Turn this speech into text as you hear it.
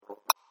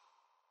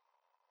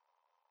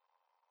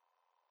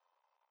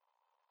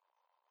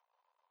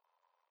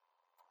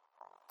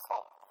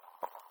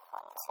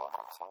2,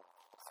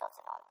 sort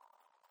of on.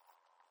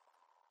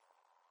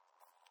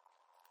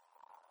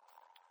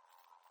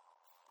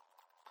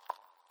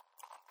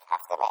 I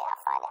have to admit, I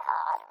find it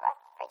hard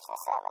preaching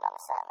a sermon on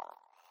a sermon,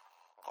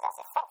 because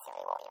that's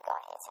effectively what you've got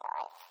here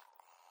tonight.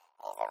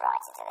 Is the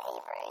writer to the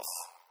Hebrews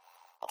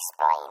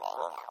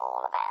explaining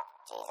all about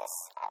Jesus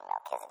and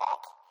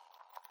Melchizedek,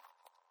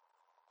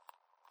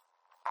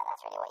 and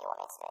that's really what you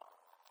want me to do.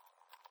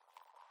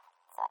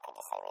 So I could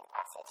just say read the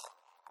passage,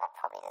 but that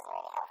probably doesn't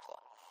really help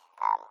you.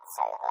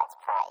 So let's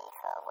pray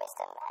for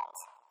wisdom and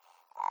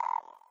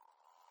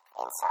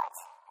insight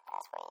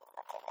as we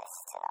look at this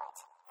tonight.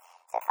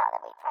 So Father,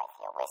 we pray for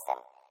your wisdom.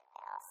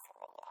 We ask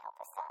that you'd help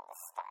us to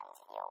understand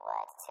your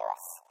word to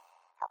us.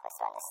 Help us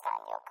to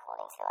understand your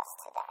calling to us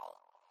today.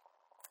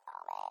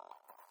 Amen.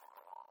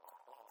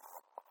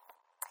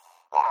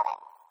 Now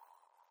then,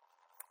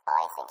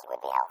 I think it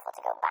would be helpful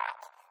to go back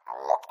and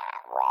look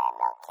at where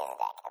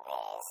Melchizedek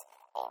appears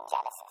in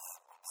Genesis.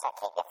 So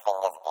keep your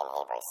fingers in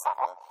Hebrews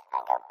 7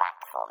 and go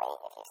back for me,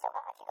 if you've got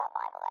a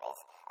Bible that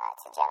is,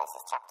 to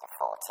Genesis chapter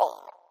 14.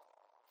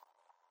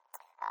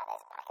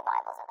 There's a pack of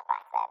Bibles at the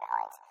back there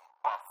behind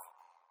Beth,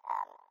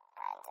 and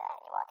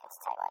you're welcome to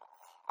take one.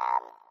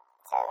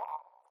 So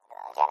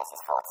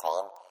Genesis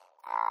 14.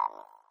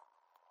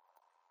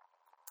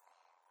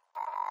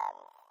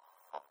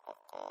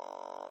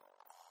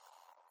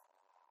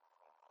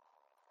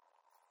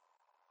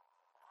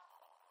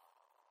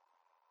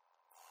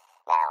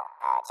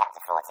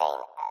 Chapter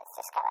 14,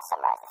 just kind of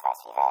summarise the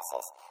first few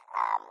verses.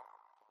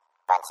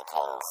 Bunch of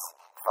kings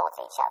fought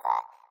each other,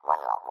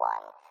 one lot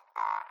won,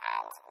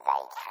 and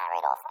they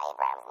carried off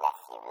Abraham's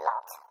nephew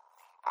Lot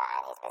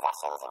and his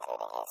possessions,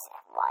 including his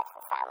wife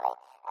and family,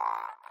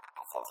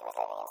 since he was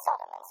living in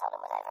Sodom, and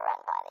Sodom was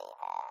overrun by the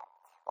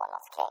one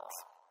lot of kings.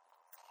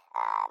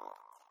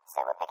 So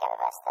we'll pick up at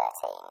verse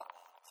 13,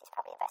 which is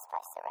probably the best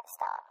place to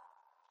start.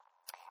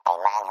 A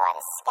man who had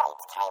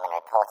escaped came and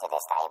reported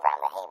this to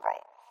Abraham the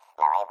Hebrew.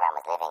 Now Abraham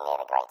was living near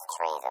the great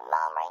trees of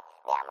Mamre,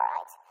 the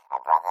Amorite, a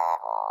brother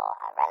or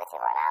a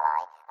relative or an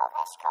ally of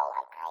Eshcol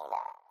and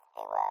Aner,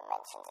 who were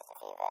mentioned just a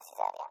few verses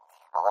earlier,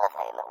 all of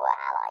whom were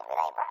allied with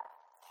Abraham.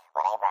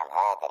 When Abraham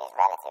heard that his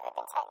relative had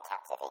been taken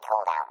captive, he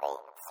called out the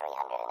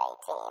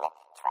 318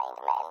 trained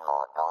men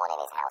born in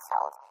his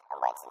household and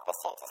went in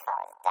pursuit as far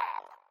as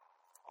Dan.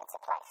 It's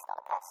a place, not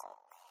a person.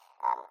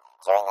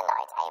 During the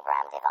night,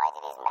 Abraham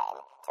divided his men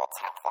to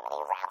attack them, and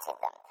he routed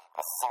them,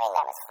 pursuing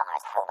them as far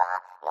as Hobah,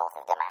 north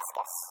of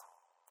Damascus,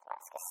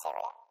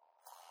 Syria.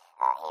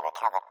 He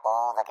recovered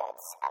all the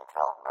goods and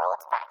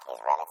brought back his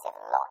relative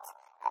Lot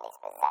and his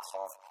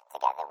possessions,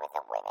 together with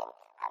the women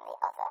and the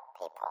other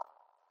people.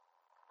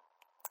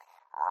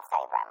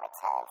 After Abraham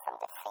returned from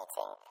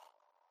defeating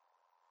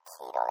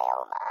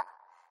Kedorlaomer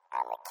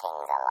and the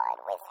kings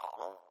allied with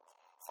him,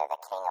 so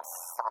the king of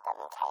Sodom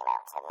came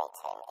out to meet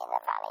him in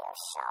the valley of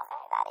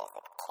Shaveh, that is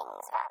the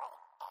king's valley.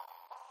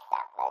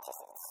 Now, notice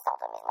that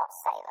Sodom is not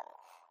Salem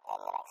in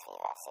the next few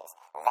verses.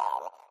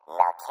 Then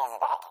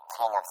Melchizedek,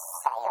 king of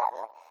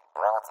Salem,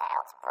 brought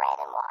out bread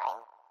and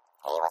wine.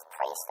 He was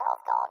priest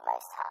of God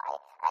Most High,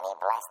 and he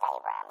blessed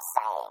Abraham,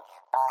 saying,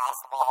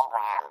 Blessed be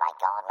Abraham by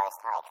God Most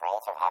High,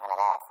 creator of heaven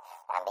and earth,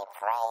 and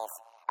praise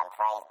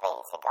be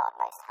to God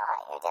Most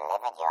High, who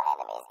delivered your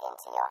enemies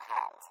into your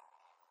hand.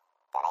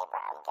 Then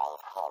Abraham gave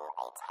him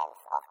a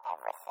tenth of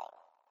everything.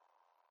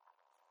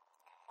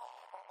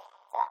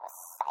 So that was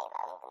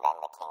Salem. And then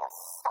the king of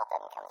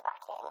Sodom comes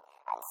back in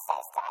and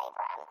says to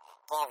Abraham,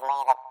 Give me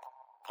the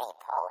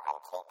people and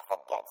keep the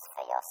goods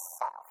for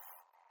yourself.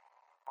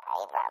 But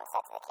Abraham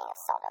said to the king of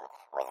Sodom,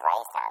 With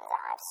raised hands I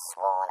have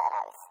sworn an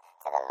oath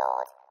to the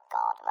Lord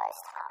God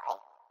Most High,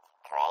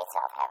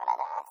 creator of heaven and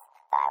earth,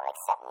 that I will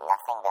accept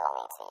nothing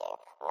belonging to you,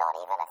 not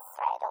even a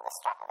thread or the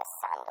strap of a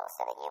sandal,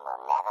 so that you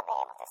will never be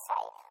able to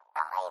say,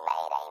 I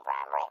made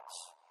Abraham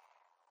rich.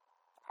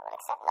 I will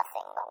accept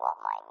nothing but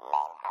what my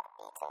men have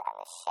eaten and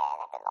the share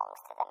that belongs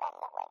to the men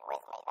that went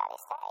with me, that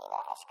is to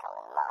Aner, Eshcol,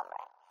 and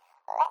Mamre.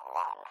 Let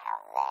them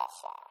have their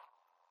share.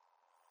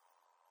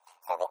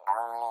 So the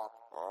only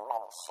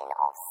mention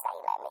of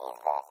Salem is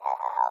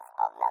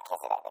of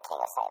Melchizedek, the king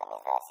of Salem,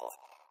 is verses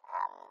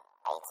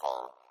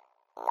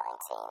 18, 19,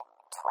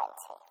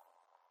 20.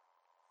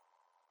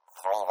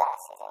 3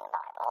 verses in the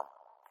Bible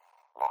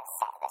that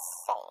set the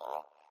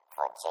scene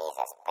for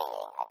Jesus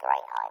being a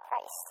great high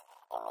priest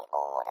in the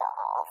order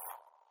of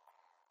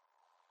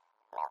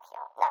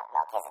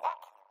Melchizedek.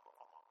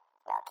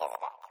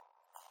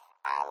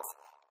 And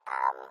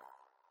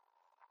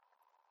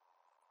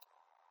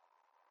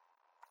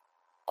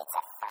it's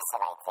a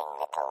fascinating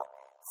little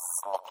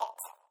snippet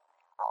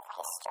of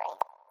history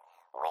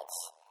which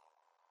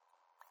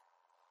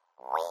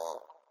we,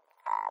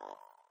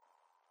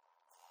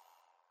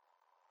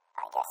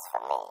 I guess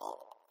for me,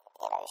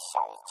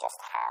 shows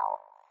just how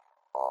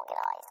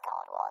organised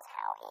God was,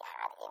 how he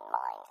had in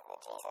mind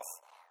that Jesus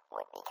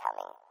would be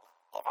coming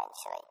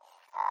eventually,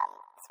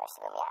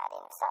 especially when we add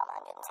in Psalm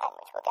 110,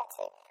 which we'll get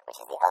to, which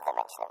is the other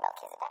mention of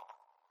Melchizedek.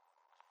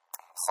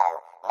 So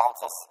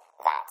notice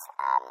that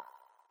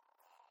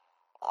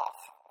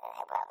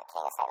the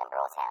king of Salem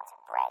brought out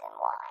bread and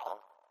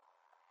wine.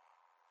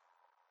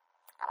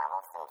 And I'm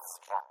often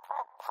struck,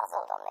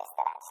 puzzled on this,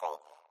 that actually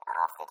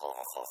after at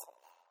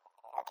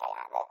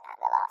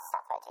the Last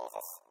Supper,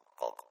 Jesus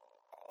did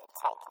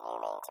take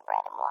new meaning to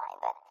bread and wine,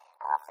 but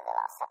after the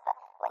Last Supper,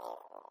 when he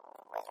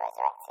was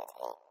resurrected,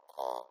 he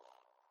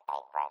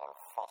ate bread and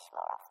fish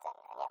more often,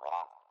 and yet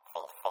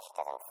fish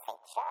doesn't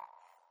feature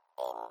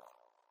in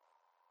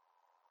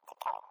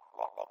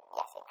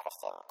in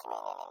Christian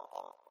communion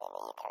in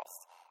the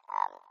Eucharist,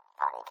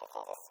 partly because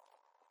Jesus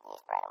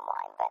used bread and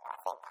wine, but I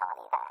think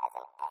partly that as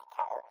an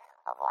echo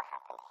of what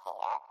happened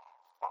here,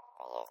 that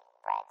they used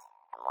bread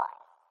and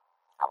wine.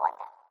 I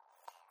wonder.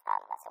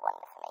 That's a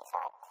wonder for me,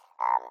 sorry.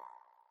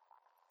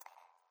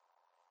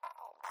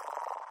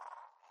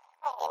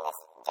 In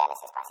this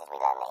Genesis passage, we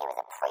learn that he was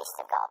a priest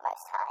of God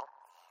Most High,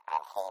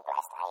 and he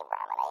blessed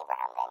Abraham, and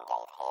Abraham then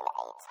gave him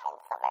a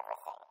tenth of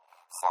everything.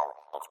 So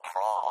it's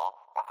clear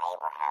that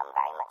Abraham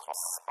very much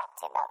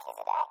respected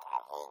Melchizedek,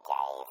 and he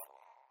gave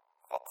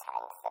the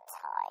tenth, the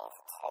tithe,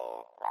 to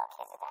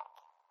Melchizedek.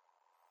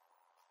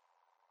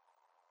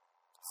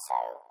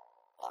 So,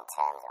 in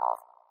terms of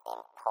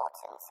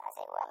importance, as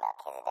it were,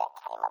 Melchizedek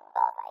came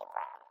above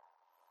Abraham.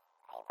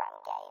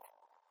 Abraham gave,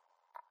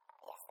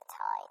 the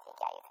tithe, he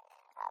gave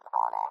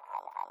honour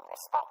and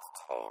respect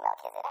to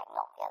Melchizedek,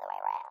 not the other way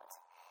around.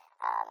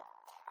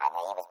 And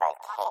he was both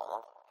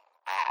king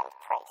and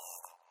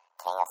priest,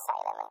 king of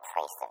Salem and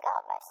priest of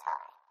God Most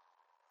High.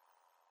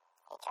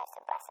 He chose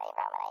to bless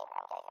Abraham, and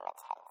Abraham gave him a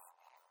tenth.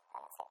 And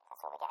that's it,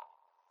 that's all we get.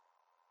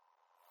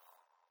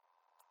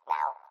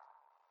 Now,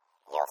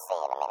 you'll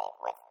see in a minute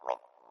with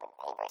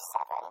Hebrews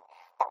 7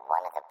 that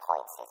one of the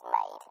points is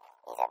made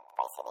is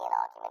basically an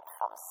argument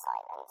from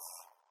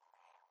silence.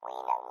 We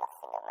know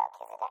nothing of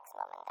Melchizedek's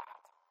mum and dad.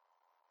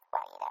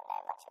 Well, you don't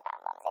know much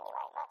about mums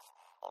anyway, much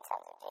in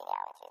terms of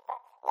genealogies,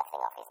 but nothing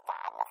of his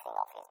dad, nothing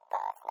of his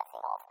birth, nothing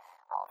of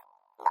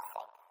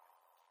nothing.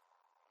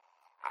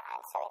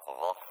 And so it's as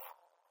if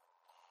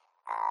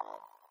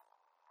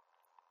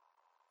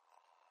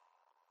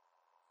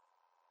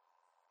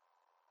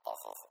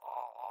this is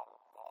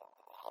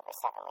Hebrews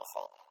 7 we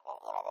see,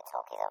 the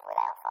talk is of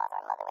without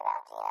father and mother,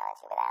 without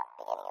genealogy, without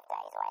beginning of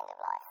days or end of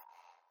life,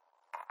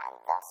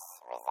 and thus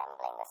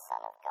resembling the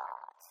Son of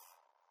God.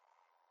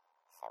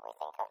 So we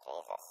think of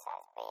Jesus as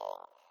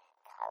being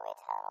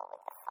co-eternal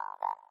with the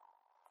Father.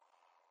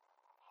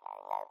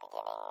 No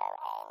beginning, no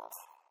end,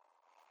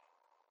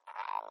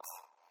 and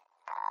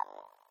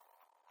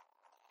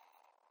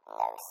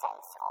no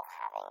sense of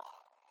having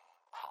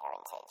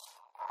parentage.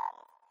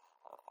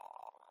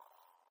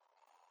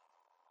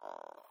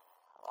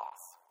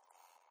 Yes,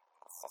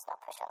 let's just not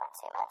push on that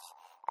too much.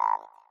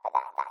 But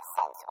that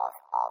sense of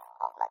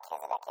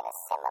Melchizedek in a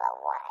similar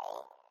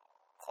way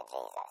to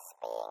Jesus,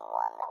 being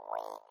one that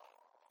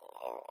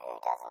who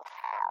doesn't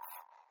have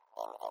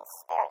in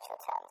spiritual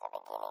terms a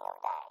beginning of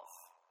days.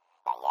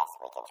 Now, yes,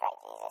 we can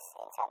trace Jesus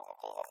in terms of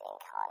Jesus'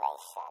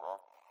 incarnation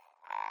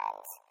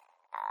and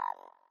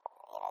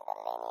the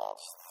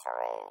lineage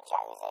through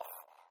Joseph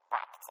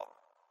back to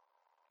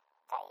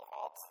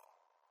David.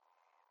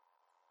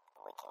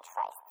 We can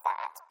trace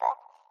that, but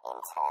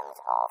in terms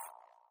of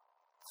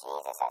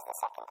Jesus as the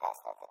second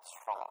person of the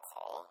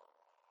Trinity,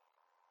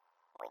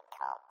 we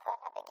can't put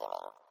a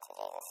beginning to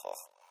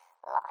Jesus'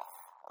 life,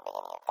 or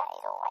beginning of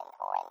days, or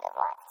end of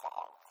life to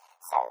him.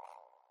 So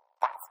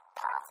that's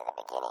part of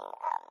the beginning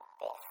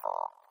bit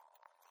for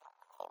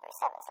Hebrews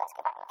 7. So let's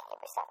go back and look at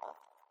Hebrews 7.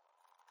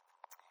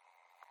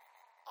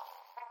 I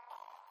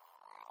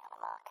got a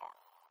marker.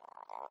 No, I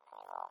don't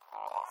anymore.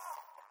 There it is.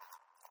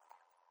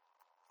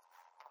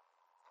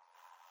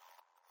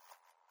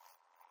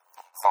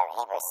 So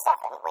Hebrews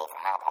 7, we've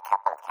had a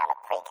couple of kind of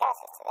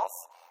precursors to this.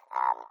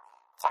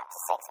 Chapter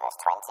 6,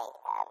 verse 20,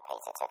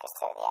 Peter took us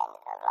to at the end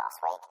of last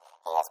week.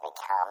 He has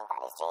become,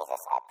 that is Jesus,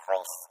 a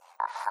priest,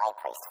 a high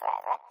priest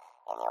forever,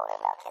 in the order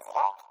of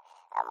Melchizedek.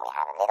 We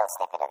had a little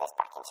snippet of this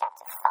back in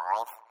chapter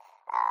 5.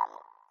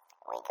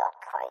 We got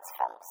quotes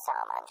from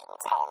Psalm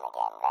 110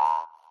 again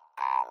there,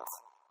 and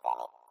then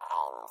it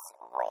ends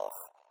with,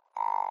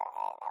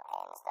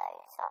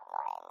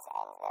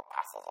 the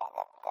passage,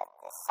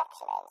 the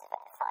section ends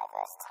at 5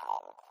 verse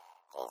 10.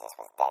 Jesus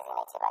was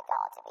designated by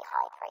God to be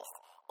high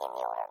priest in the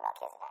order of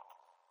Melchizedek.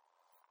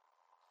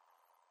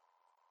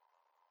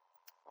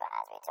 But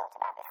as we talked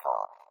about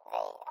before,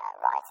 the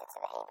writer to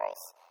the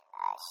Hebrews,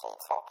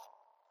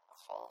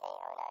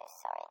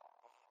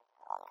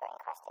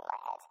 ongoing question in my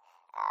head,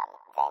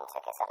 then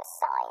took a sort of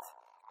side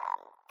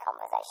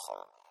conversation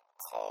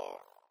to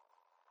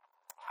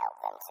help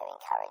them, to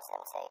encourage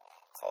them to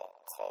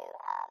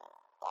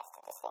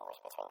distinguish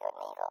between good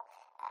and evil.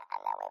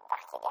 And now we're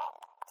back again,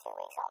 3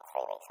 weeks on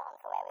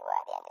from where we were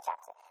at the end of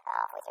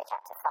halfway through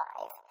chapter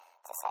 5,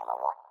 to say, well,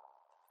 what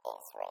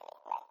is really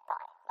meant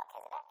by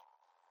Melchizedek?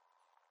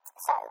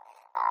 So,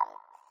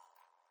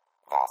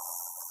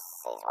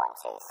 verses 1,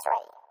 2,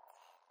 3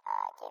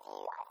 give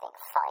you, I think,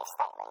 5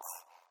 statements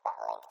that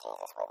link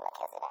Jesus with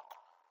Melchizedek.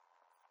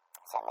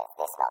 So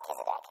this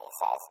Melchizedek, he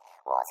says,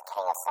 was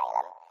king of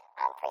Salem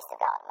and priest of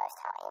God Most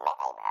High. He met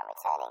Abraham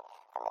returning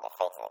from the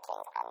defeat of the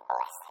kings and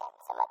blessed him.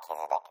 So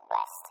Melchizedek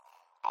blessed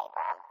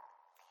Abraham.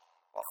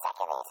 The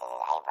second thing he says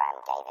is Abraham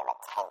gave him a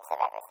tenth of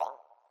everything,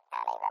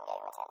 and Abraham gave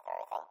him a tenth of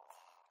everything.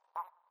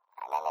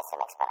 And then there's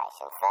some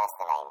explanation. First,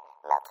 the name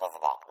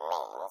Melchizedek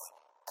means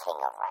king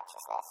of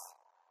righteousness,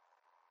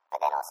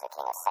 but then also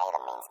king of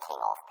Salem means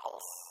king of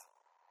peace.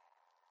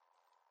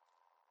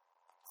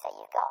 So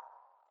you've got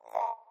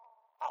the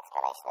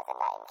explanation of the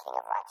name, king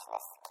of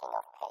righteousness, king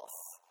of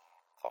peace.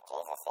 So if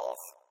Jesus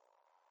is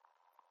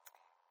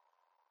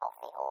of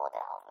the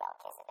order of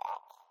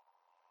Melchizedek,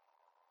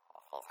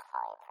 if he's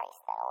high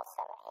priest, then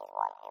also he's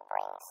one who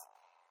brings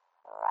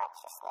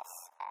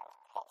righteousness and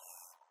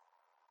peace.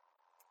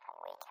 And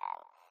we can,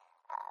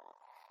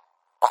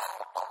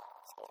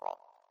 excuse me,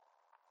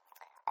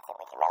 I think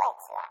we can relate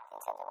to that in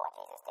terms of what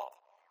Jesus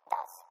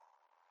does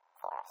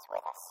for us,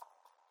 with us.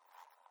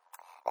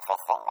 The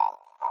fifth thing then,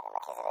 that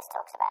Melchizedek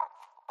talks about,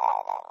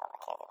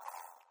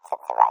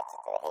 the writer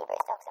to the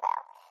Hebrews talks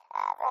about,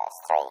 verse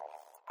 3,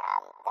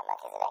 that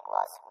Melchizedek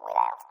was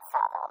without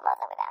father or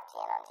mother, without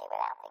genealogy,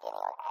 without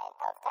beginning or end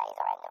of days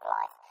or end of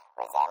life,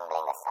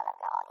 resembling the Son of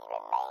God. He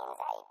remains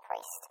a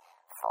priest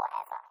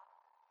forever.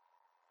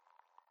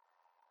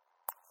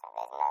 So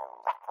there's no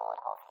record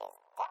of his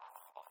death,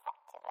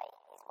 effectively,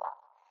 is what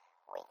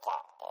we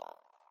get in,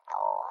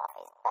 or of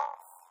his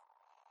birth.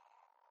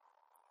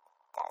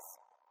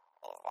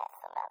 Is there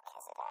for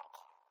Melchizedek.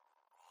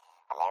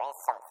 And there is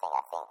something,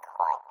 I think,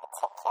 quite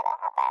particular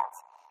about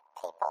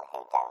people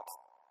who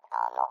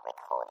are not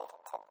recorded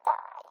to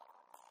die.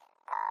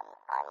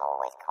 I'm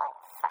always quite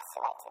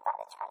fascinated by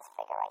the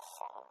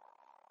Transfiguration,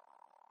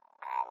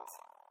 and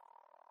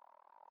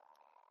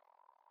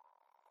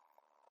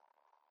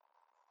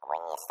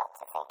when you stop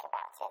to think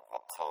about it,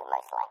 the two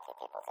most likely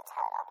people to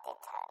turn up did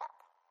turn up.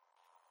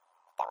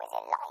 There was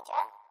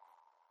Elijah,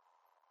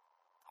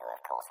 who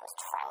of course was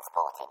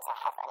transported to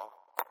heaven,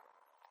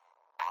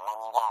 and then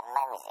you get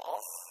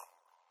Moses.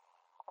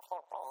 If you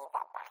read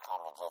that back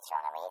end of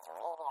Deuteronomy, it's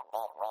really a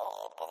bit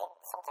weird, because it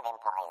sort of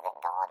implies that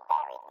God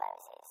buried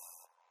Moses.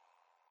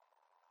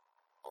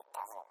 It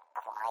doesn't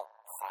quite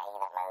say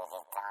that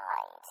Moses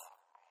died.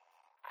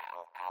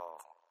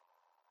 And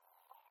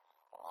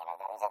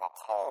those are the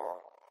two,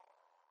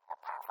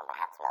 apart from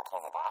perhaps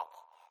Melchizedek,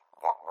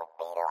 that would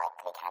be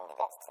likely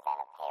candidates to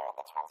then appear at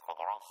the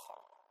Transfiguration.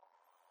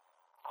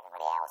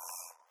 Everybody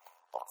else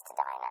gets to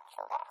die a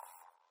natural death,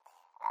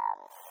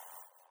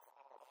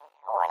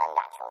 or an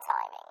unnatural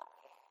timing.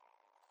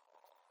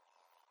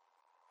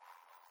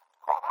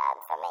 But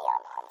for me,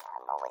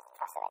 I'm always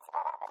fascinated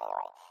by that. But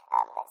anyway,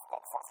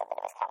 that's a bit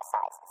of a kind of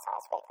side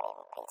sweep. And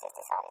even Peter's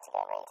decided to go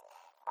and read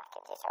back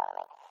in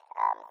Deuteronomy.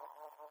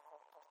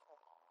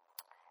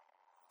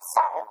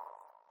 So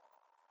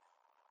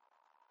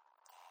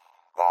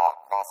the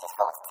verses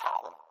 4 to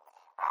 10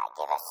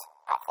 give us,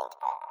 I think,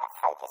 a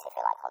focus, if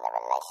you like, on the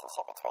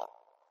relationship between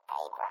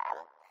Abraham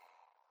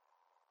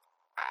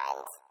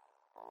and,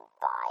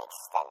 by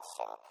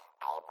extension,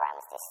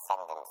 Abraham's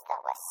descendants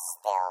that were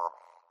still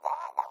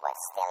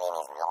in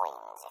his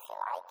loins, if you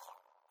like,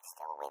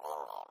 still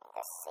within him,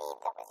 the seed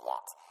that was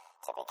yet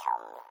to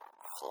become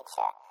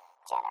future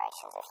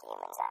generations of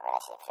humans, that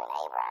relationship between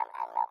Abraham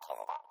and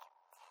Melchizedek.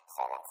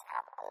 So let's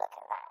have a look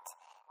at that.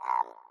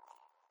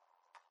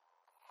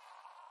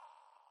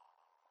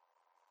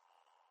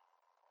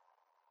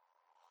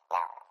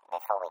 Now,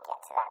 before we get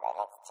to that, though,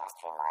 let's just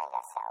remind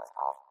ourselves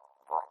of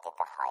what did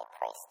the high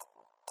priest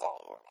do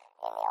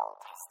in the Old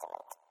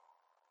Testament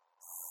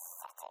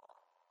setting.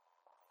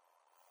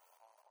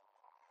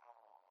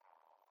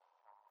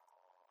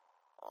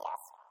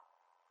 Yes.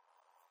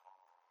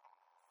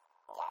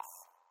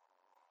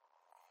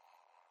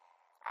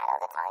 At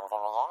other times in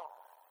the year.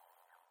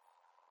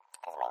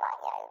 Because we might,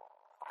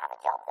 have a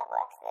job that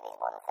works that is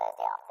one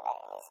Thursday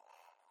afternoon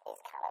is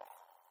kind of a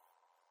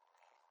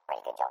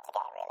pretty good job to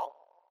get, really.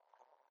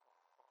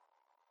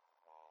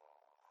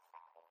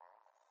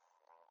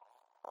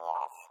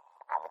 Yes,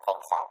 I would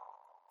think so.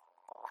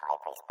 The high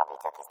priest probably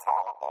took his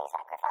turn at doing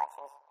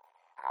sacrifices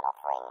and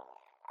offering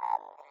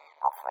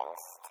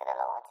offerings to the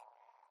Lord.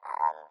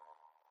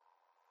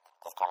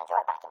 Just kind of draw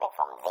it back a bit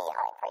from the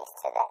high priest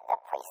to the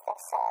priest that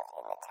served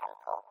in the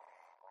temple.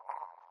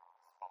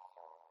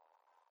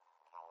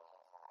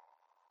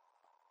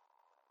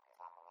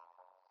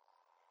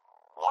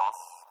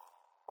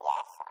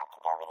 Yes, I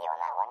could go with you on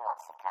that one.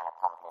 Lots of kind of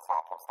pomp and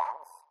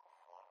circumstance.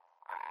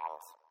 And,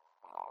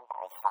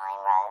 very fine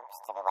robes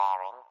to be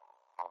wearing.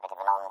 And a bit of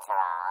an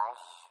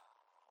entourage.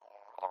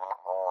 A bit of an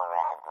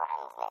aura of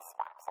grandness,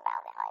 perhaps,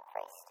 about the high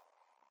priest.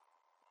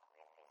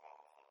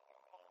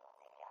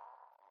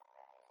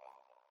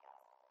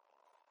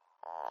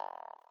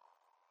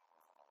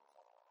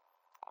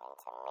 An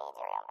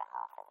intermediary on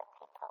behalf of the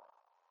people.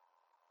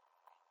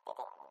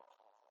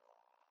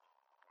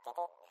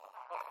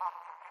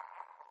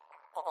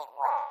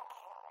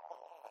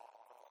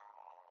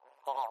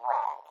 Did it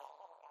work?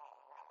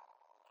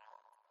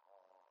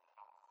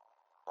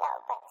 No,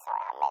 but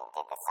sorry, I meant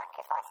did the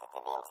sacrifices,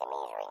 did the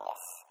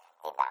intermediariness,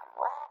 did that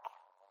work?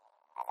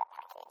 as a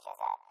package,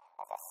 as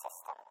a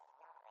system.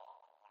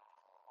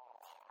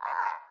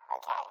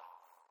 Okay.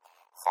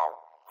 So,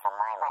 for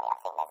my money, I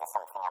think there's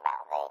something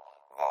about the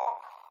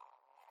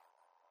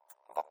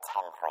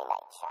temporary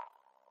nature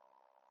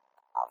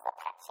of the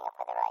patching up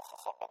of the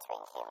relationship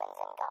between humans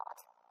and God.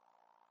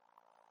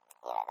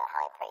 You know, the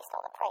high priest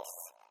or the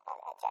priests,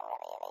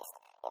 generally at least,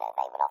 you know,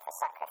 they would offer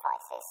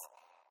sacrifices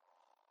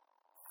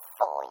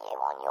for you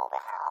on your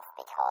behalf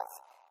because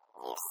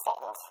you've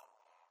sinned,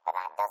 but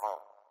that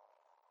doesn't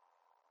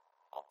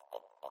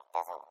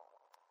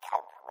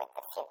cope with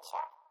the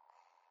future.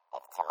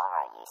 If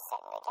tomorrow you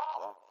sin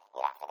again,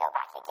 you'd have to go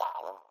back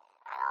again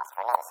and ask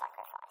for another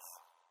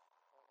sacrifice.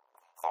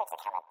 So it's a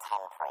kind of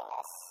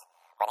temporariness.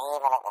 But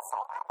even at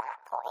that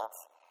point,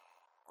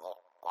 you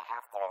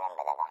have to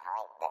remember that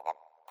the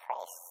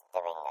priest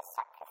doing the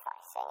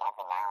sacrificing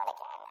every now and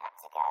again had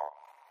to go,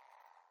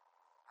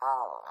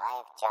 oh,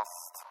 I've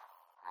just,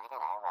 I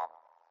don't know, a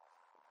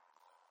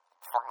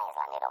fly has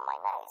landed on my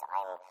nose.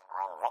 I'm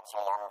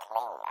ritually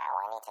unclean now.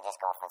 I need to just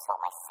go off and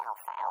sort myself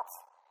out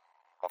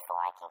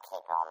before I can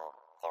keep on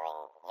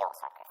doing your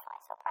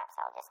sacrifice. Or perhaps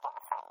I'll just get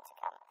a friend to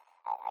come,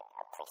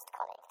 a priest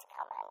colleague to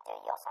come and do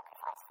your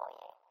sacrifice for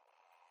you.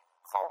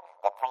 So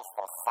the priests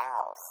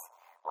themselves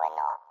were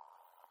not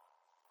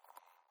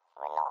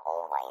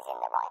always in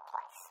the right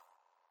place.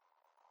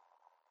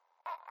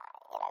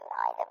 You know,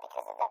 either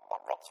because of the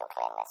ritual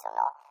cleanness or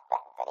not,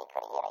 but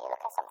equally, you know, you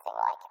look at something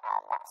like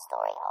that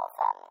story of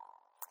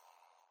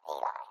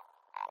Eli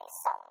and his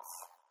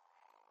sons,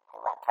 who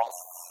were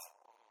priests,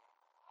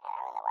 you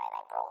know, in the way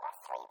they brought a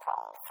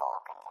three-pronged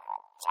fork and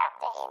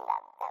jabbed it in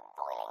the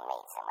boiling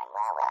meats and went,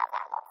 well, we'll have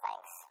that lot,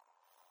 thanks.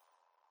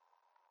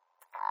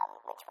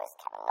 Which was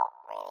kind of not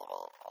really the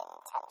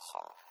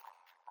intention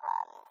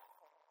of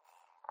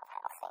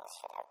how things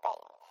should have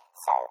been.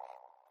 So,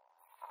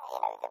 you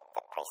know,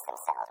 the priests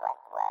themselves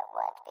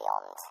weren't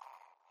beyond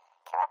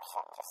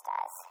corruption, just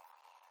as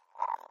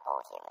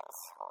all humans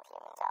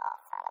are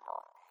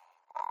fallible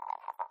and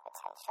have that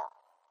potential.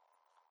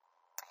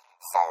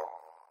 So,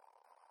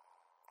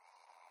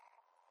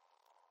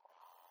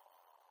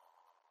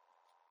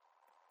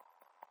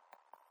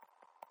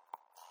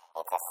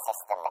 it's a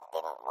system that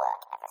didn't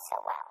work ever so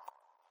well.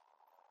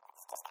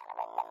 Let's just kind of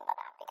remember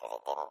that, because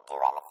it didn't do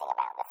anything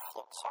about the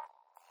future,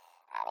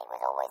 and it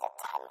was always a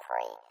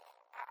temporary,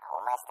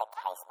 almost a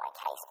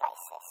case-by-case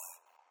basis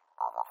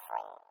of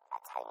offering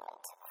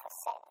atonement for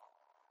sin.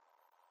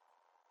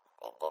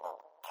 It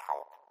didn't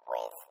cope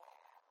with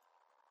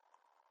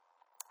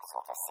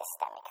sort of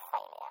systemic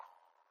failure.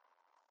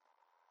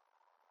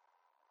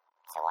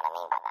 So what I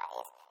mean by that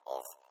is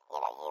you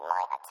know, you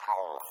might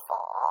atone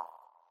for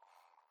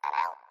an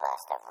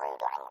outburst of rude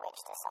language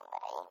to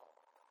somebody,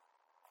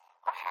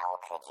 but how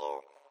could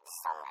you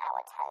somehow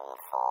atone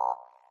for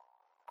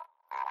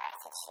an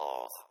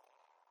attitude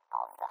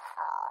of the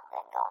heart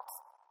that got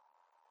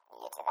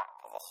you to that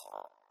position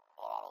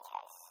in any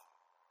case?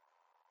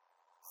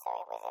 So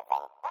it was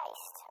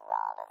event-based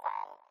rather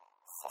than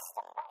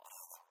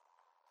system-based.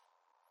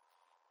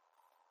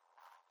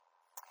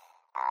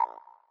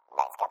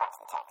 Let's go back to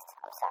the text.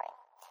 I'm sorry.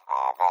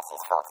 Verses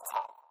 4 to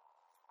 10.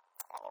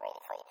 Let me read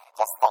it for you.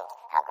 Just think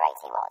how great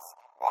he was.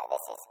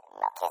 This is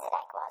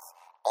Melchizedek was.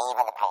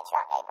 Even the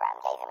patriarch Abraham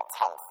gave him a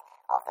tenth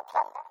of the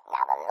plunder.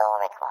 Now the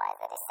law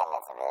requires the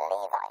descendants of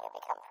Levi who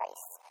become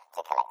priests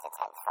to collect a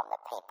tenth from the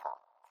people,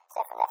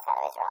 so from their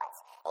fellow Israelites,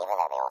 even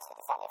though they also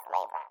descended from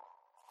Abraham.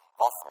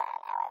 This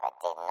man, however,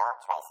 did not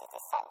trace his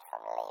descent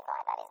from Levi,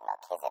 that is,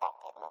 Melchizedek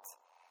didn't,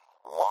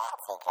 yet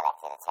he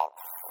collected a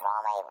tenth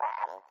from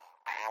Abraham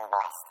and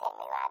blessed him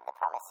who had the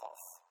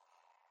promises.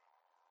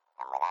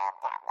 And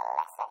without doubt, the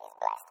lesser is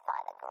blessed by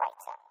the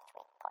greater, which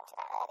we pointed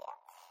out earlier.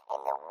 In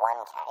the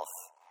one case,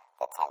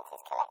 the tenth is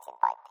collected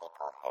by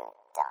people who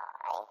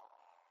die,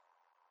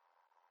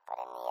 but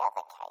in the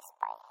other case,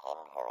 by him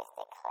who is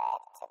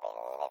declared to be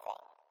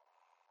living.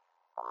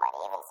 One might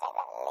even say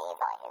that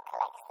Levi, who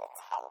collects the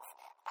tenth,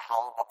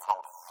 paid the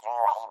tenth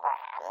through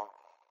Abraham,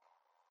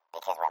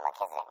 because when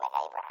Melchizedek met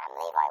Abraham,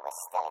 Levi was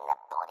still in the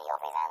body of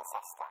his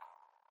ancestor.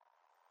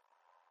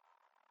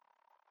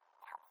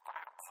 Now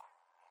that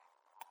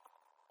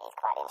is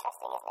quite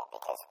interesting, isn't it?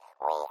 Because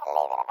we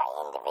live in a very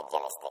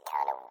individualistic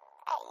kind of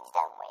age,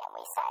 don't we? And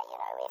we say, you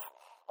know, if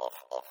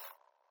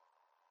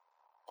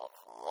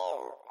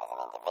you as an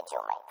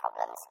individual make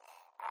problems,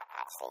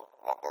 actually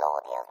the law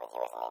deals with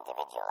you as an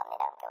individual, and they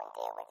don't go and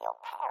deal with your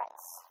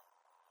parents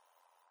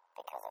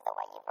because of the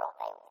way they brought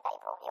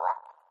you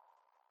up.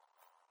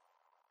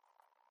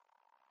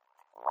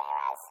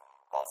 Whereas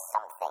there's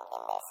something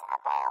in this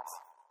about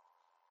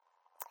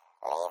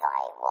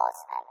Levi was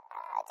a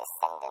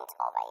descendant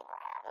of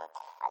Abraham,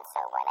 and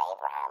so when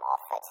Abraham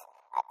offered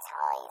a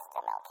tithe to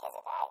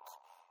Melchizedek,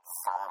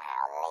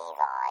 somehow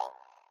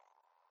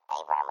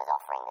Abraham was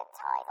offering the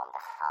tithe on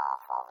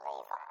behalf of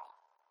Levi.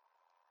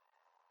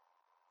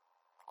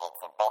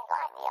 It's a bit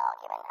like the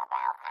argument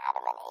about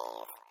Adam and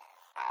Eve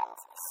and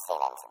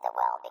sin entered the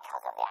world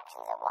because of the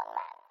actions of one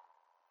man.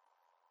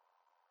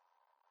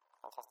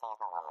 Interesting,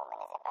 it's not one woman,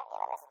 is it? But, you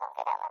know, let's not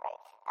go down that road.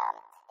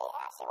 It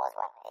actually was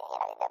one,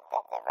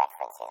 the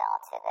references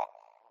are to the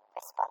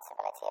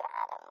responsibility of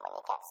Adam when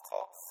he gets to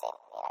sin,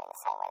 in the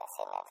same way that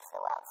sin enters the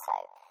world.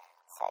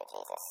 So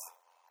Jesus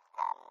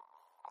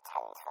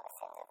atones for the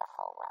sins of the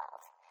whole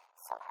world.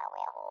 Somehow we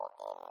are all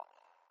in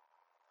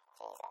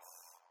Jesus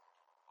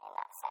in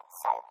that sense.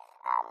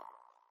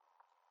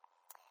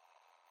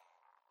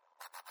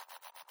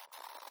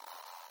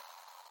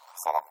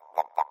 So,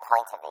 the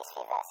point of these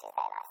few verses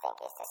then, I think,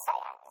 is to say,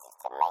 is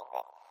to make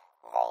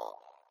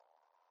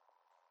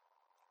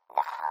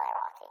the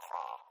hierarchy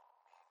clear.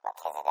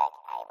 Melchizedek,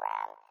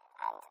 Abraham,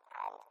 and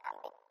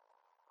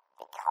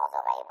because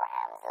of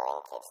Abraham's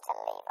linkage to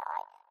Levi,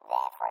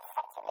 therefore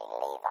effectively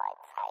Levi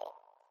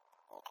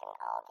you can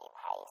argue,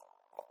 paid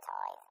the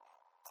tithe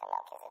to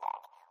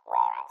Melchizedek,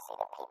 where actually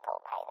the people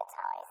pay the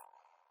tithe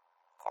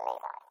to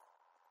Levi.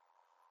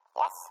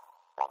 Yes?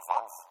 Makes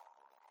sense?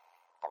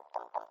 Dum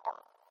dum dum dum.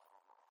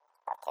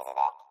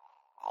 Melchizedek,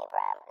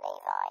 Abraham,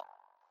 Levi,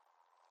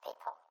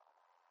 people.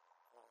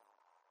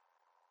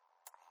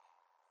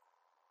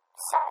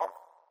 So,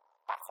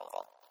 that's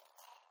easy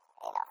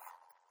enough.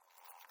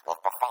 If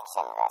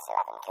perfection, verse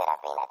 11, could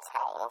have been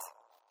attained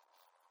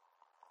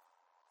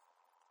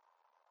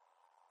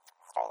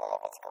through the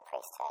Levitical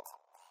priesthood,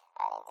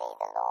 and indeed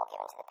the law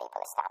given to the people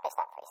established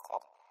that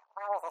priesthood,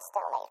 why was there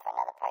still need for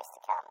another priest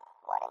to come?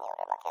 One in the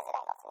order of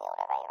Melchizedek, not in the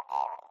order of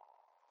Aaron.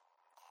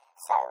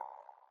 So,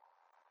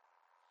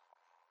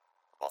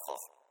 this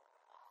is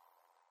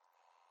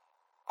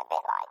a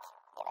bit like,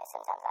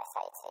 sometimes I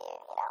say to you,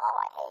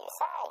 I hear you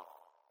say,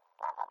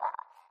 blah, blah, blah.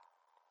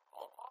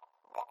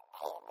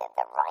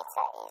 The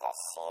writer is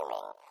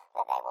assuming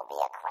that there will be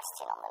a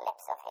question on the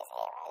lips of his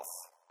hearers.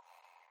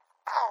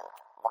 Oh,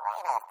 why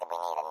on earth do we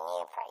need a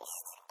new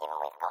priest, given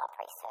we've got a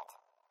priesthood?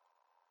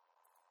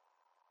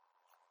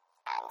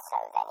 And so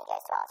then he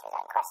goes to answer his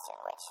own question,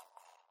 which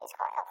is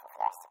quite helpful for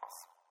the rest of us.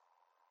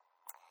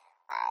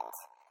 And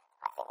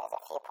I think there's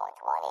a few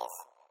points. One is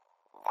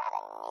that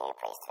a new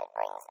priesthood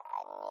brings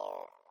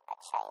a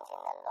change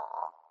in the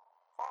law.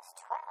 Verse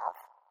 12.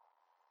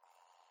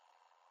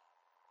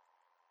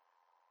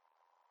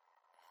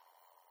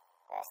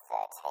 Verse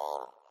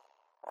 13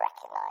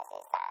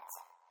 recognises that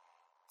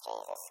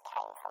Jesus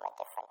came from a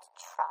different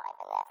tribe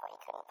and therefore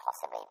he couldn't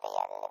possibly be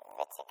a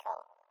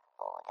Levitical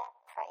order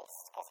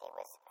priest because he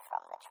was from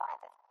the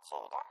tribe of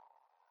Judah.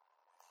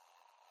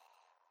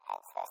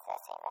 Hence verse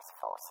 13, verse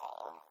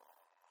 14.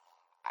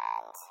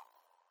 And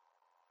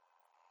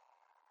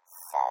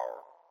so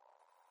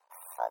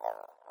for the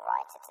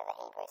writer to the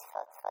Hebrews,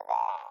 from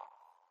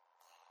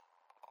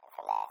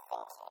their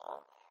thinking,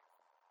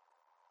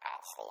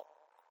 actually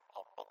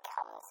it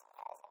becomes,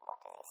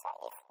 what does it say?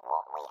 If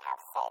what we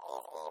have said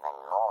is even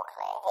more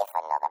clear, if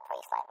another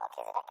priest like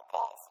Melchizedek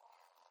appears,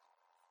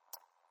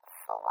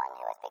 for one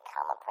who has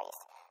become a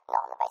priest,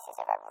 not on the basis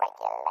of a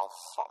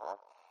regulation,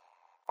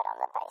 but on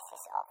the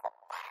basis of the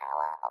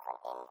power of an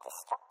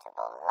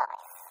indestructible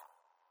life.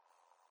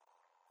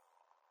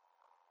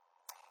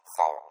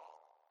 So,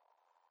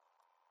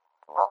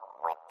 what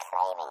we're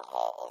claiming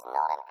here is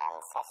not an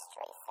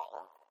ancestry thing,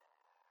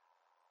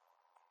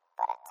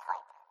 but a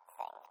type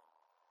thing.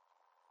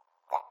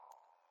 That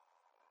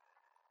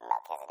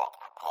Melchizedek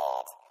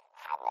appeared,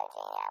 had no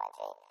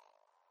genealogy,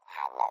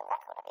 had no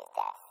record of his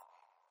death.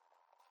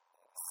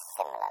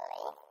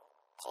 Similarly,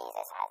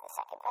 Jesus as the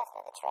second person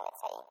of the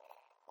Trinity,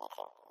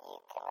 you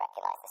can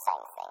recognise the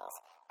same things,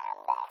 and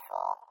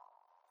therefore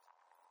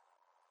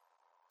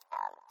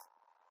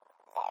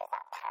there is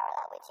that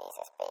parallel with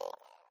Jesus being,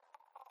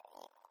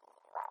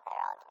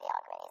 the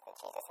argument is that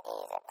Jesus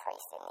is a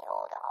priest in the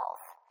order of,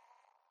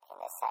 in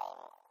the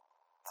same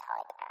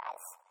type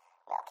as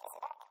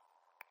Melchizedek.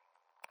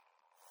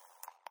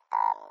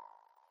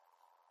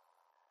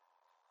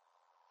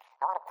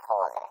 I want to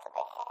pause a little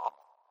bit here,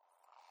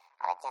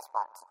 and I just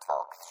want to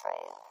talk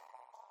through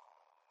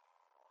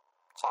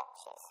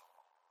churches.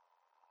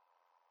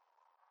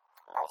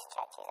 Most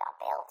churches are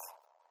built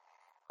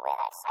with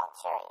a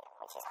sanctuary,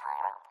 which is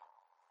higher up.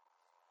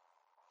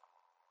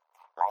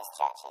 Most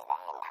churches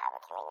then have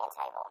a communion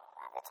table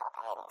at the top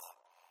end,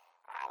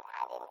 and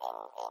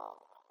in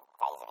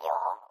days of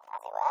yore,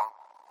 as it were,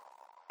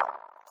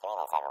 the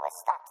communion table was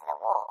stuck to the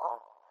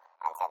wall,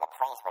 and so the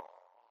priest would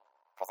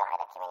preside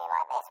at communion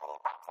like this with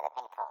his back to the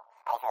people.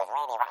 And if it was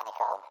really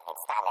radical,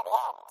 he'd stand at the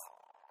end,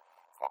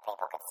 so that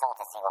people could sort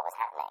of see what was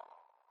happening.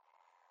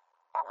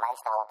 But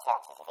most old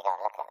churches, if you go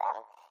and look at them,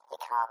 you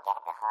can't get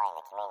behind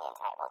the communion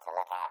table to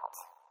look out.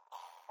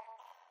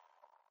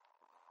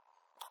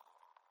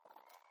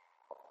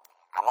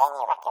 And then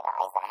you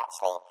recognise that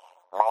actually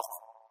most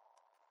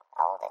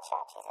older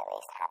churches at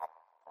least have a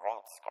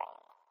rood screen,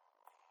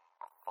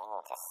 a thing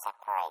to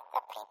separate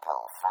the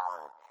people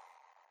from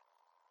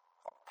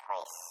the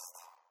priest,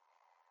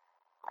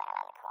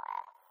 and the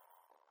choir,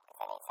 because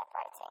they need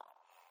separating.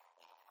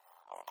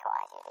 Because the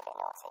choir is usually a bit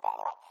naughty, but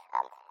anyway,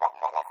 but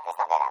let's not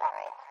go down that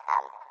route.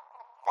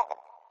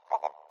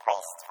 But the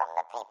priest from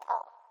the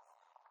people.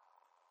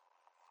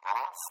 And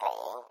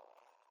actually,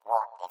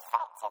 what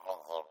effectively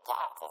you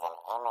get is an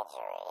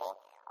imagery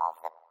of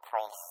the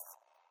priest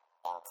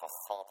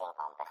interceding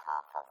on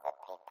behalf of the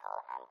people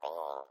and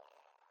being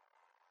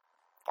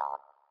God,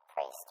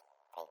 priest,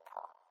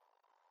 people.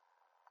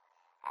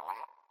 And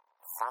that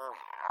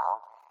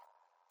somehow,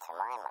 to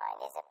my mind,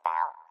 is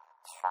about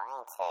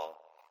trying to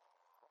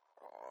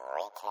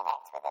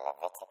reconnect with the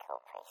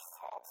Levitical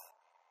priesthood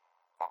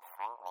that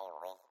frankly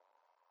we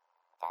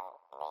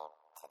don't need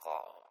to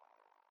do.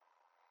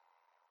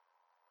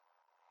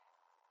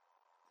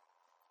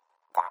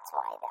 That's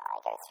why I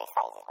go through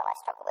phases when I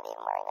struggle with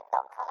even wearing a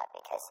dog collar,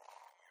 because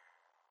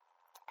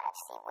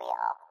actually we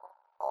are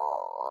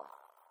all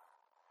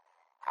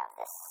have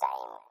the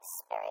same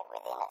spirit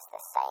within us, the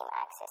same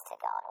access to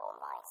God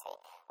Almighty.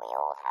 We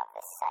all have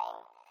the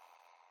same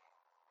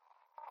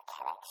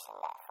connection,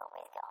 therefore,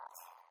 with God.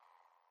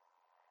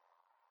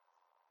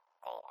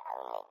 The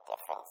only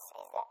difference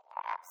is that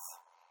perhaps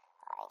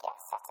I get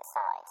set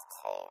aside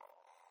to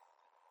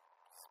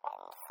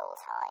spend full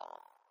time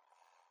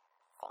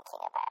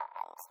thinking about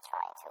and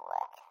trying to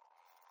work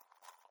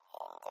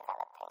in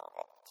developing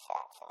the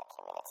church and the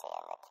community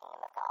and the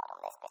kingdom of God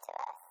on this bit of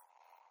earth.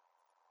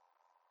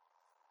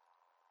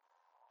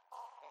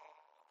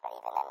 But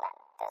even then, that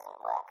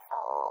doesn't work for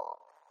all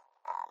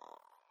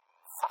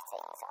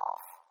settings of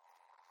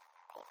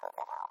people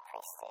that are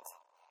priested.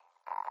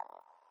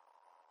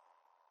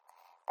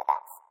 But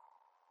that's,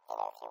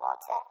 if you want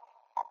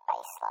a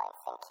baseline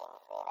thinking,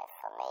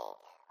 for me,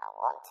 I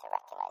want to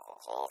recognise that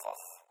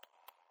Jesus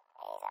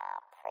is our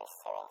priest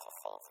who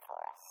intercedes for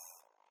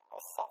us, who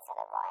sits at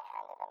the right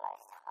hand of the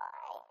Most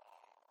High,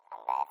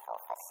 and therefore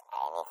for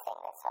anything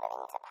that sort of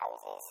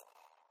interposes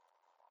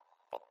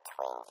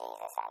between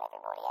Jesus and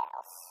everybody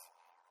else,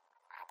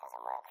 that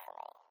doesn't work for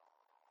me.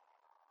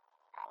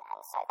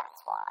 And so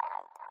that's why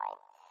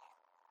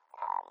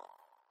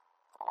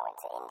when I went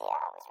to India,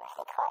 I was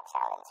really quite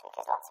challenged,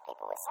 because lots of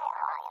people would say,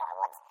 I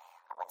want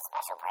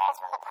special prayers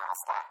from the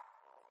pastor.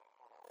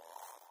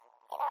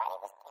 And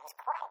it was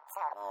quite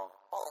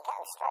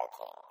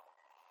ego-stroking,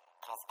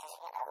 because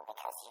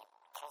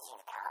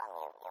you've come,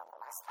 you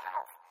must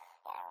have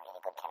a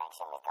really good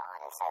connection with God,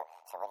 and so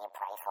will you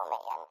pray for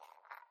me? And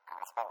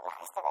I spent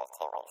most of those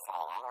 2 weeks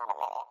saying, hang on a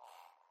minute,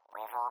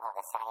 we've all got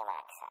the same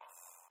access.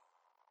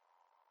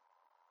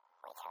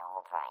 We can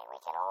all pray, we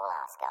can all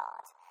ask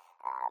God.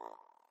 And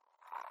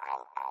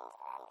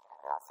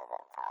lots of the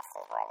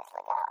pastors were a little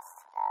aghast.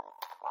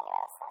 Anyway,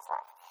 that's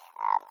life.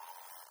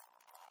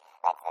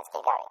 Let's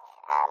keep going.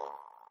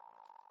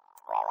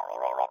 Where were we?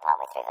 We're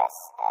partway through verse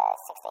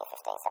 16,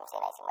 15, 17,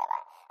 18, where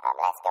that.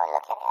 Let's go and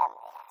look at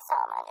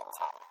Psalm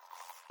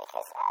 110,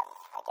 because,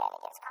 again,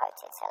 it gets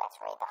quoted, so let's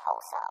read the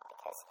whole psalm,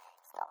 because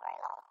it's not very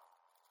long.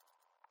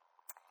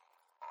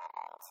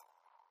 And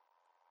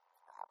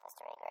it'll help us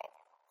to regroup.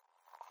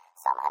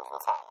 Psalm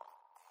 110,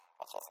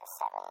 which is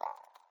 7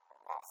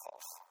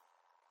 verses.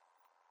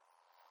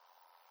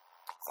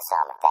 It's a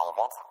psalm of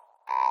David,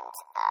 and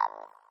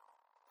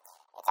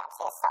it's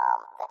actually a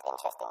psalm that,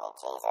 interestingly,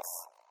 Jesus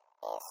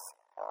is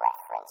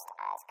referenced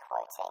as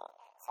quoting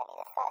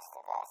certainly the first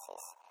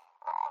verses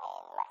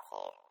in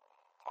Matthew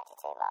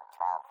 22, Mark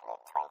 12,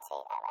 Luke 20,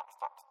 and Acts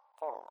chapter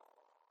 2.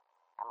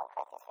 And 1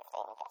 Corinthians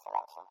 15, he gets a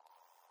mention.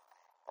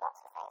 Lots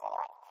of things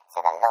anyway. So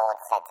the Lord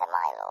said to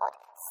my Lord,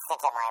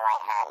 sit at my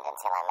right hand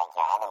until I make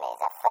your enemies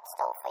a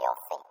footstool for your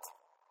feet.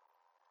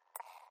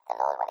 The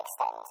Lord will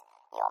extend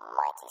your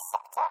mighty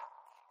scepter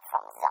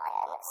from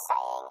Zion,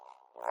 saying,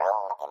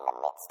 rule in the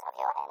midst of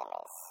your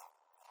enemies.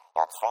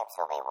 Your troops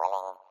will be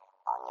willing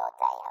on your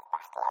day of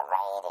battle,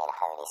 arrayed in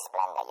holy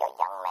splendour. Your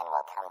young men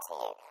will come to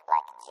you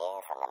like dew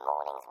from the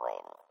morning's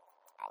womb.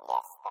 And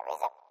yes, there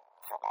is a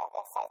footnote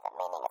that says the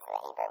meaning of the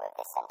Hebrew of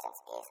this sentence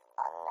is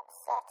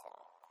uncertain.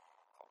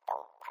 So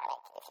don't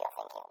panic if you're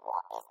thinking,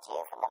 what is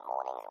dew from the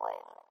morning's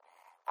womb?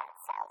 That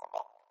sounds a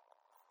bit...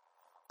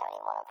 don't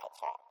even want to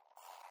picture it.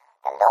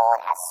 The Lord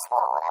has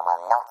sworn and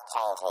will not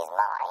change his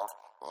mind.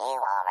 You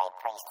are a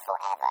priest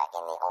forever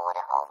in the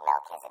order of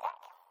Melchizedek.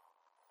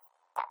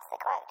 That's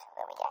the quote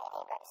that we get in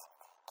Hebrews.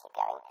 Keep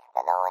going.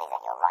 The Lord is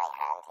at your right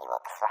hand. He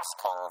will crush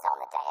kings on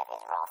the day of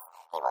his wrath.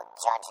 He will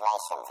judge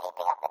nations,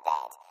 heaping up the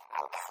dead,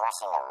 and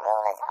crushing the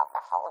rulers of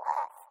the whole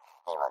earth.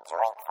 He will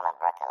drink from a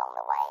brook along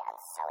the way, and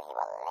so he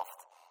will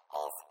lift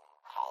his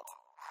head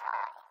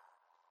high.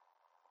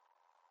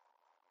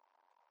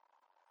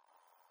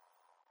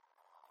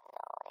 The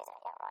Lord is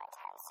at your right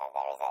hand. So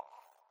there's an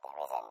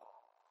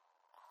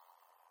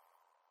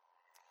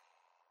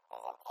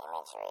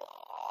imagery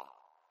here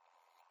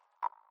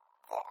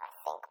that I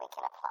think we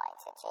can apply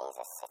to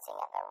Jesus sitting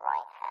at the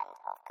right hand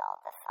of God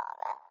the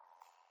Father.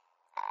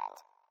 And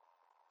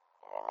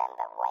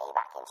remember, way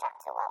back in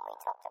chapter 1, we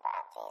talked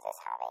about Jesus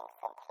having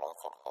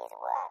completed his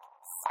work,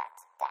 sat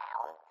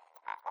down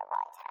at the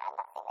right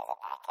hand. I think there's an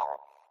echo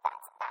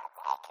that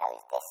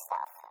echoes this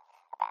stuff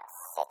about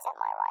sit at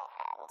my right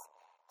hand,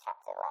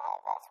 chapter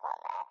verse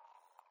 1 there.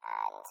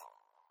 And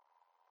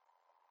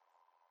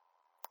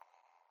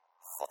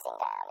sitting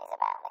down is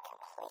about the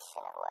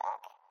completion of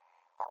work.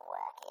 The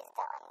work is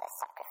done. The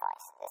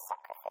sacrifice is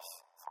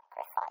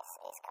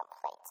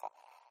complete.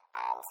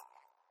 And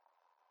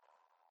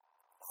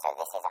so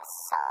this is a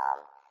psalm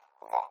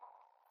that,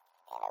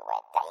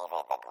 where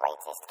David, the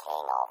greatest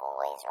king of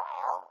all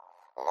Israel,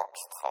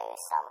 looks to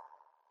some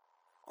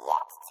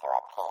yet to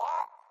appear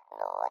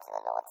Lord.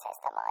 The Lord says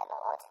to my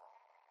Lord.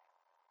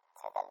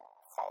 So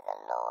the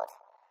Lord,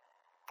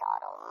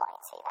 God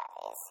Almighty, that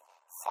is,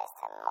 says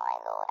to my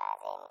Lord,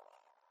 as in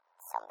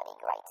somebody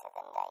greater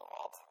than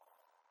David,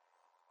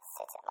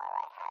 sit at my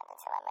right hand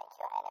until I make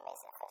your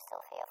enemies a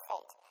footstool for your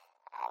feet.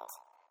 And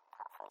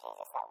apart from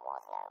Jesus, there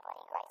was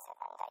nobody greater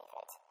than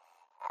David.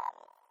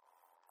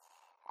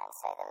 And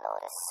so the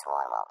Lord has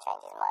sworn, well,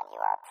 change his mind,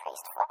 you are a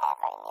priest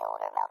forever in the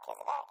order of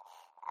Melchizedek.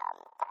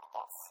 That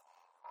gets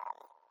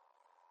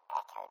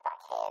echoed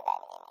back here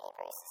then in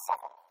Hebrews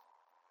 7.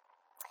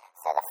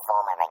 So the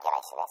former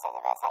regulation, it says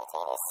in verse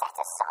 18, is set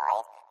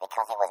aside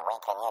because it was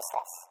weak and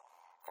useless.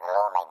 For the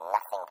law made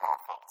nothing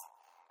perfect,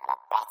 and a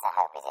better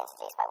hope is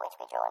introduced by which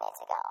we draw near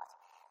to God.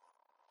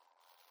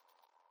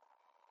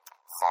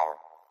 So,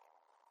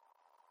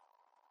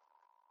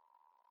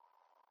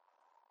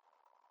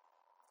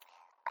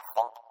 I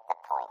think the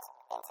point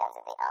in terms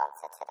of the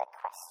answer to the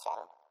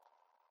question,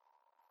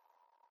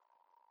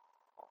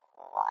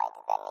 why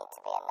did there need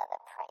to be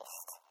another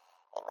priest?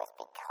 It was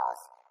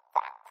because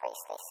that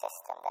priestly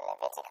system, the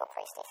Levitical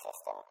priestly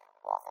system,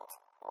 wasn't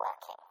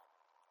working.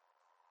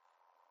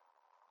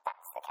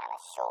 That's the kind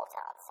of short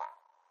answer.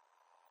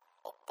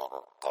 It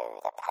didn't do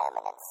the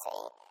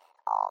permanency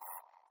of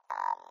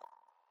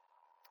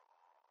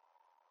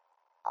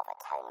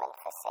atonement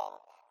for sin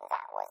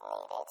that was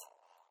needed.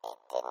 It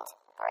didn't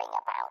bring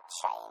about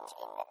change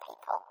in the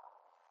people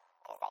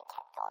because they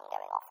kept on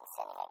going off and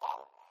sinning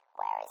again.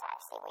 Whereas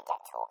actually we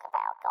get talk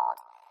about God,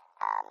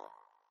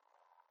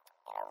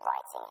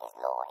 writing his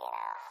law in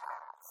our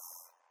hearts.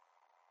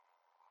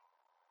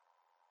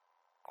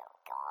 That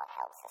God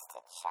helps us to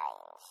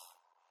change,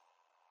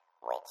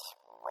 which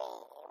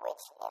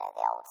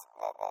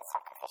the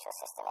sacrificial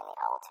system in the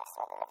Old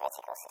Testament, the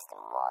Levitical system,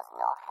 was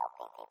not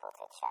helping people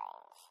to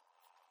change.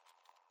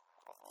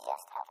 It was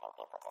just helping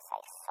people to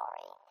say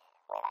sorry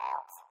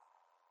without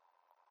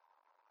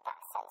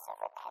that sense of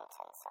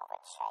repentance, of a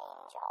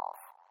change of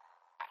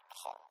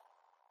action.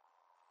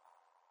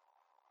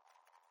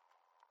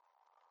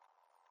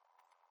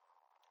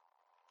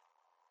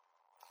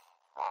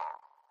 Now,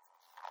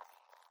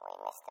 we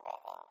missed a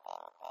bit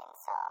in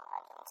Psalm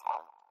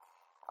 110.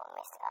 I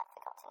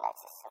forgot to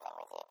notice something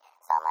with you.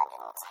 Psalm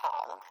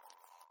 110,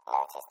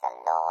 notice the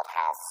Lord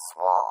has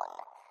sworn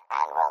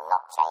and will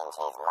not change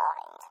his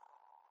mind.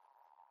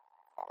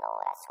 The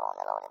Lord has sworn,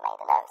 the Lord has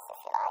made an oath, if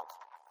you like.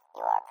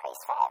 You are a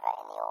priest forever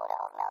in the order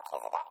of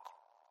Melchizedek.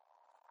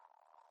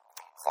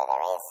 So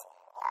there is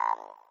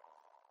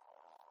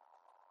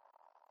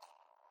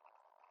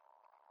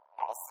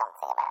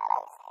something about an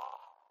oath here.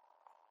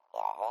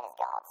 Who does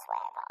God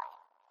swear by?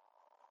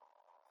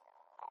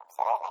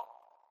 Absolutely.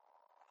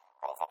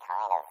 But it's a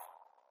kind of,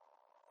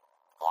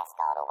 yes,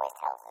 God always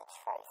tells the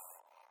truth.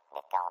 But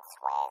if God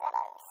swears an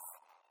oath,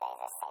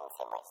 there's a sense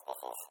in which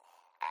this is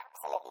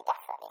absolutely,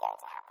 definitely going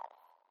to happen.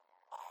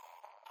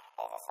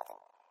 There's a sort of,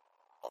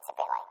 it's a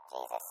bit like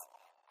Jesus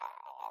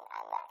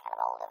and that kind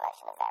of older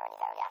version of verily,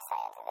 verily, I say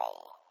unto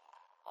thee.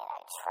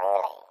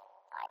 Truly,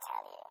 I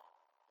tell you.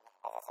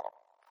 There's a sort of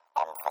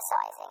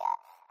emphasizing,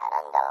 an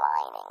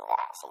underlining that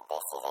actually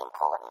this is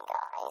important,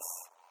 guys.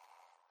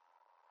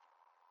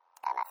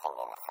 And I think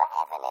that the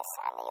foreverness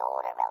and the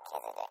order of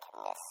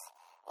Melchizedekness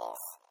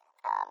is,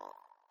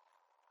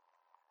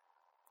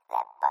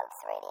 they're both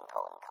really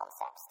important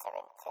concepts to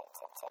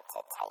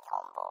take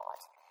on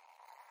board.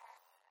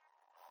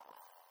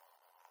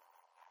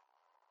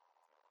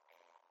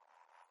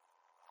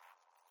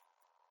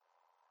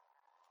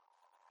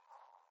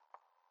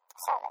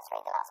 So let's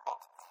read the last bit.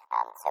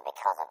 So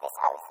because of this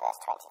oath, verse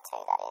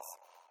 22 that is,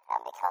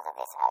 because of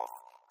this oath,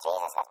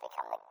 Jesus has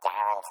become the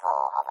guarantor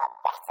of a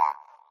better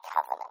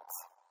covenant.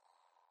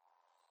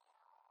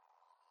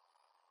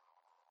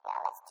 Now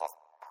let's just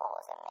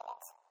pause a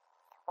minute.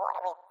 What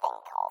do we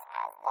think of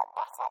as the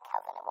better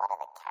covenant? What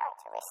are the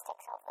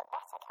characteristics of the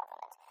better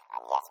covenant?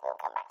 And yes, we'll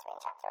come back to it in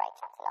chapter 8,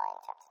 chapter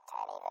 9, chapter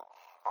 10 even,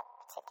 but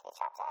particularly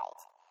chapter 8.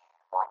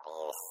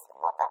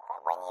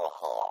 When you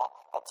hear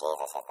that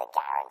Jesus is the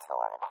guarantor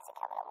of a better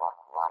covenant,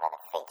 what are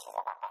the features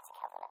of that better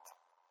covenant?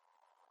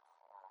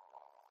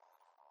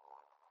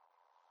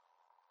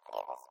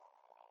 Forgiveness.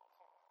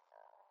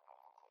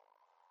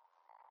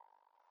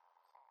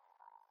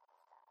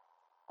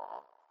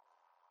 Mm-hmm.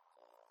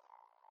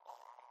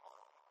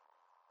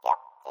 Yeah,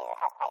 Jesus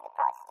has paid the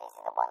price. Jesus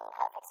is the one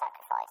perfect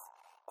sacrifice.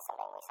 It's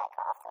something we say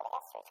quite often when it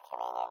gets through to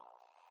communion.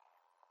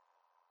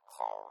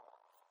 So,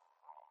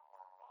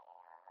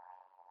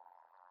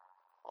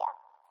 yeah.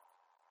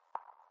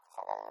 So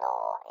the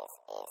law is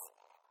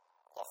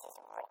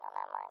written on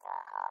our minds and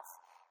our hearts.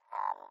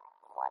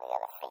 What are the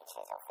other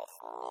features of this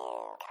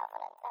new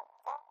covenant that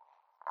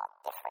are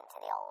different to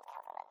the old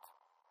covenant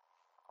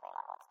we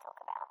might want to talk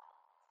about?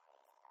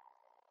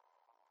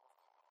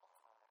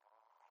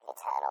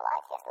 Eternal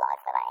life, yes,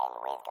 life without end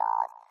with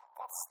God,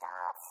 that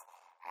starts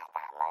at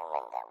that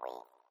moment that we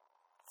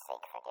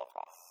seek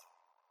forgiveness.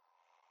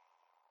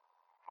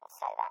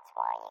 that's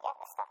why you get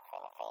the stuff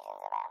in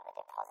Ephesians about the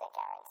deposit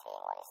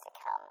guaranteeing what is to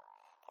come,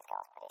 because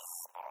God's put His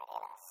Spirit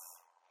in us,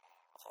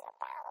 which is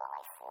about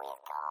life with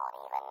God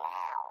even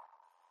now.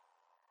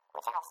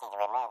 Which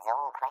actually removes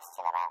all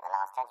question about the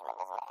Last Judgment,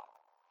 doesn't it?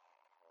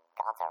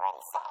 God's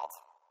already said,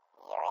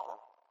 you're in.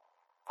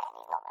 Then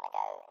He's not going to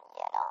go,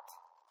 you're not.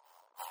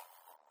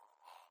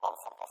 In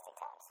simplistic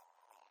terms.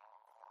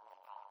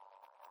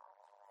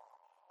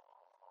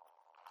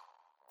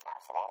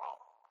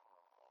 Absolutely.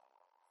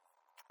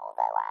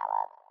 Although our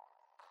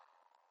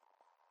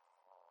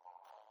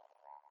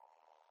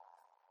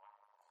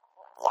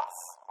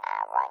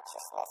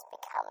righteousness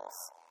becomes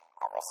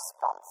a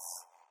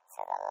response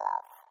to the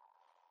love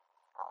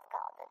of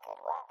God. The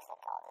good works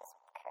that God has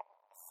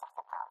set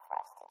apart for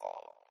us to do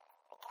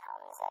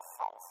becomes a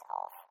sense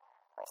of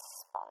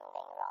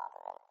responding rather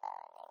than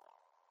earning.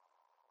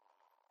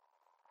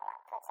 And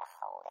that puts a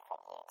whole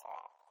different view to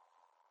it.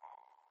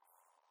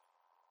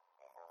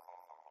 There's also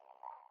something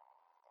about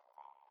the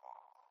fact that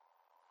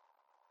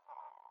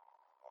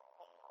the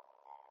people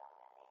no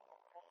longer need the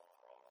priest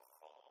to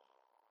intercede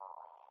for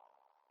him, because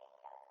Jesus is the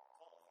permanent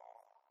priest, if you will,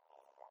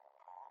 of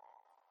Melchizedek.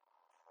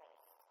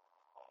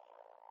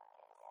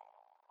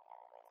 In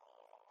other words,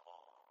 he is a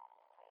king and the priest, and he goes on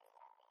forever. So he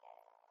does that interceding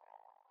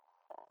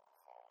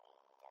for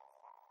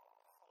us.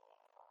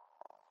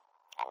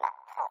 And that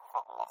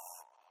perfectness,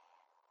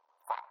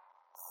 that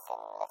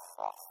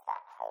sinlessness,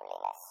 that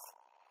holiness,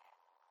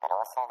 but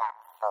also that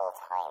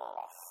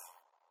full-timeness.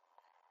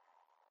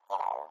 You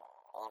know,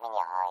 even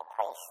your high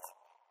priest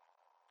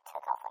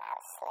took off and had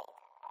a sleep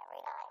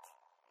every night,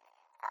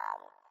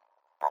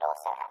 but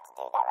also had to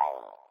do their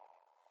own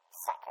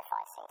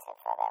sacrificing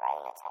for their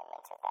own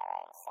atonement of their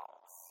own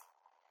sins.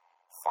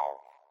 So,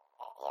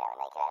 you know, and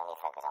they could only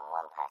focus on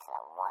one person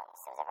at once.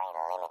 There was a very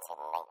limited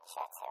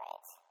nature to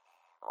it,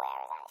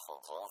 whereas actually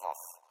Jesus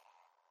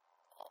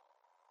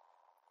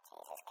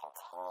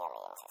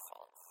continually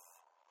intercedes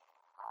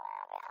on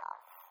our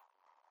behalf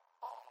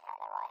at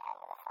the right hand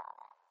of the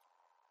Father.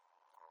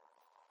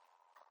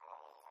 I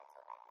know you talked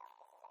about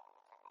Melchizedek,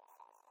 and that makes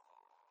sense to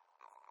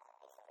him as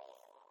a piece of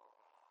reasoning.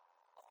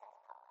 It's got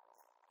its problems.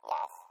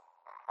 Yes,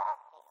 but as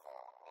a piece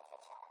of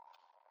literature,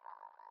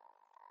 rather than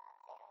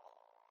theory,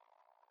 I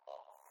just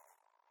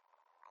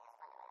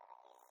wonder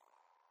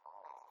whether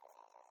he's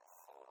almost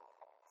presented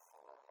as a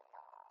symbol for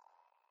God.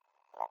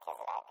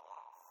 Melchizedek, yes,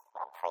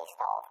 a priest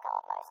of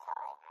God Most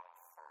High.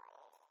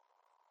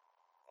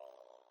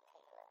 Outside the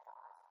people of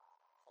God,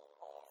 he is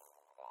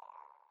there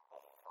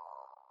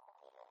before the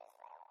people of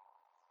Israel,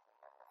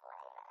 before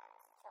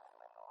Abraham's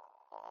children were born.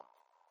 Mm-hmm.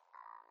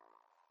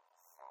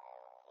 So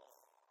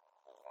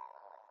he's there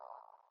long before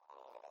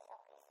any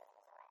individual priesthood was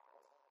around.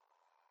 And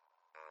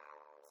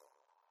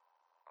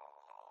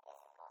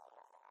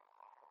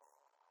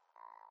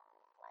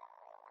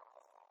okay,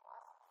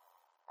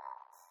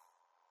 yes, of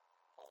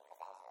course he must have had parents, whatever real Melchizedek was, but he's presented as not having parents. He's just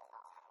out of the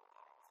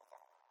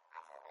blue,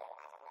 out of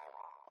nowhere, you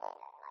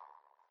know,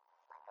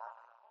 like God,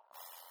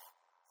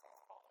 so to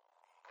speak.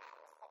 And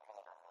the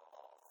critical thing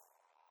is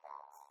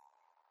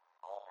that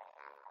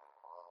Abraham, of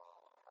all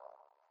people, pays a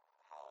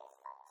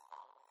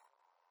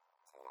tenth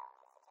to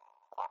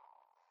Melchizedek. Yep.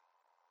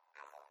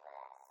 As it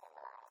were,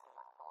 symbolizing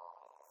what all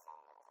his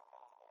descendants are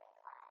going to be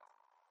required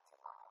to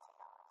offer to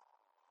God.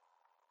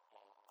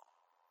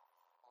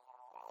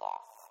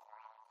 Yes.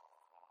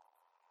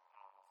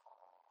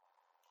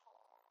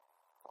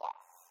 Yes.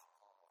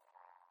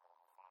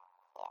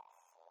 Yes.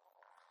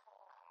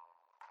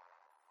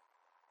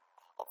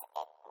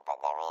 But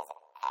there is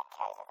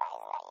echoes of that,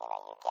 isn't there? You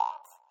know, you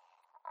get,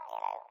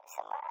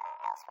 somewhere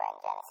elsewhere in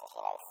Genesis,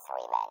 3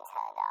 men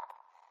turned up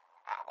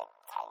at the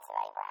tent of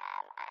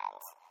Abraham,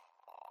 and,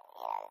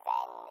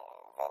 then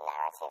the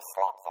narrative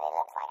slips, and it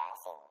looks like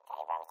actually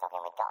Abraham's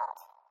talking with God.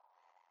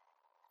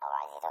 Or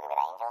is he talking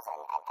with angels?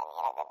 And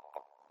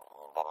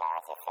the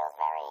narrative feels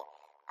very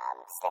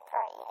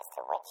slippery as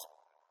to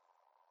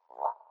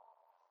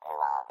who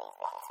are these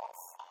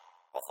visitors.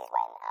 This is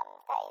when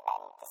they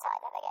then decide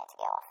that they're going to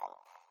go off and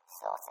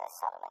slaughter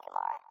Sodom and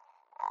Gomorrah.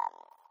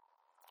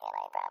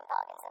 Abraham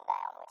bargains them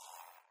down, which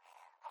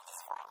I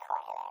just find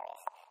quite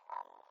hilarious.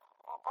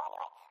 But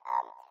anyway,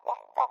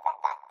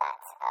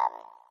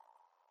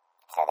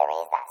 so there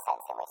is that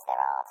sense in which there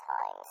are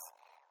times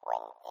when,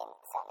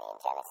 certainly in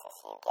Genesis,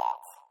 you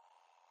get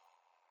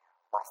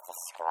what's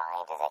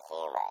described as a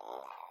human,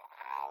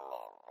 and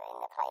in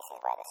the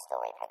places where the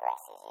story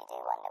progresses, you do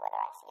wonder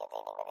whether actually you're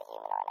dealing with a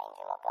human or an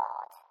angel or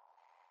God.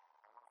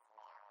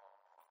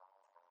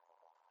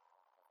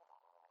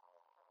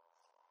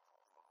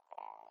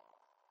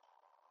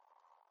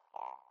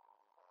 Yeah.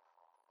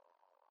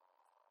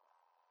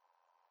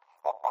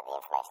 But the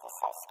information is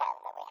so scant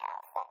that we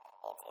have that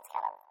it's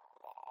kind of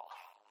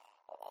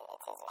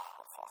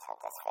it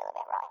does feel a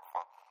bit right,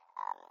 but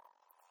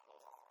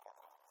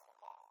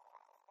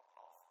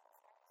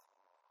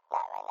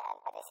no,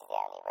 but this is the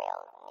only real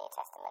New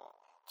Testament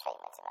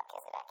treatment of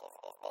Melchizedek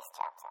is this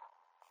chapter.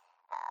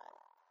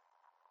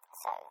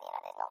 So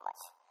there's not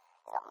much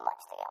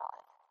to go on.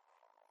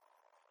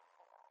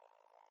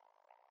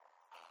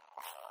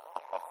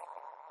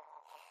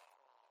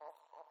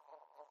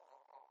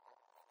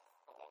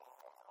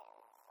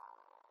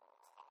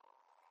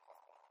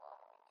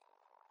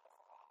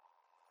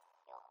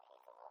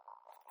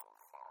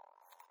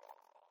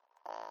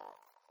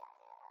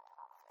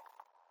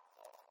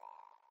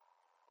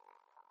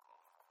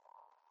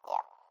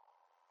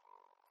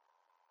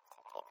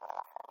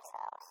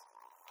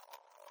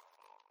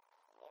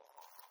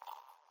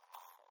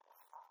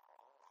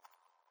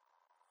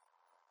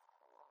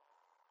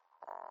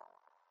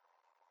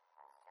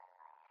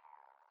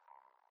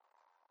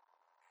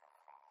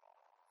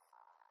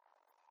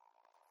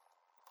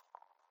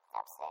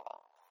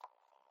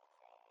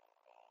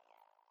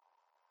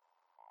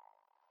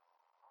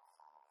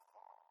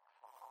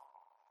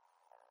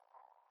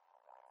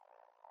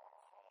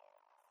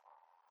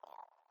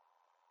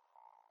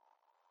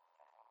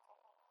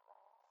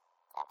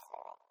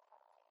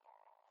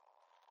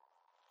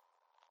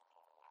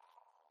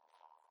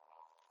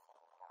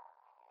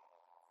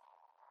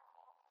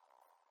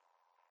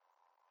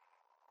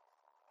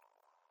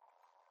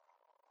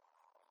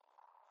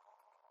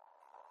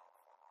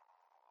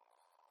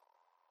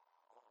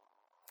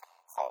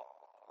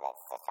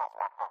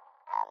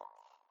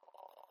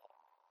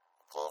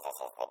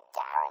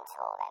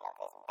 guarantor then of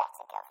this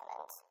better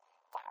covenant.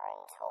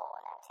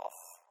 Guarantor,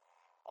 notice.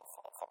 It's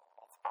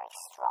very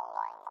strong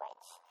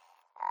language.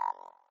 And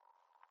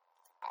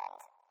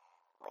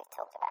we've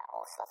talked about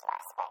all sorts of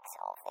aspects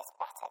of this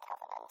better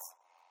covenant.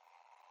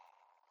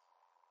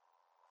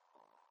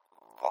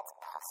 That's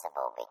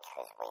possible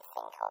because we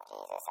think of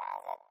Jesus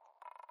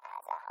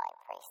as a high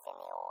priest in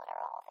the order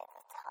of,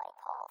 the type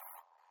of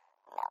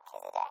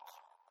Melchizedek,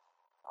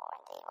 or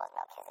indeed was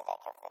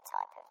Melchizedek of the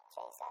type of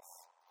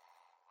Jesus.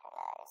 Who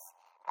knows?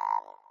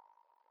 And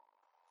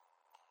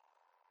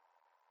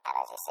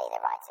as you see, the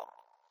writing,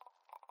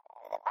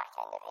 the back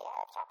end of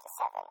here, chapter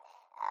 7,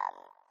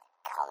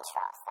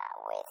 contrasts that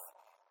with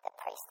the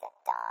priest that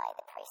died,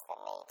 the priest that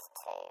needs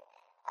to,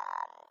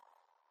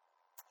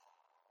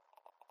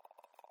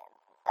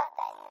 but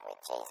then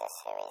with Jesus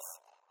who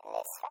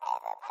lives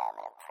forever,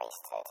 permanent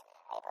priesthood,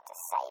 able to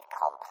save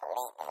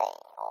completely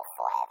or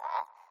forever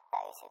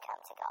those who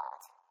come to God.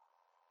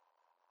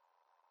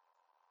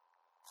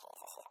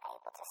 Jesus is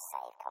able to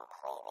save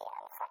completely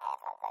and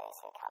forever those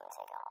who come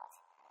to God.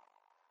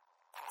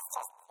 That's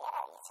just,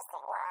 you just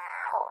think,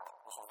 wow,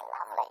 this is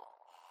lovely.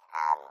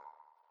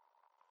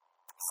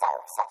 So,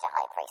 such a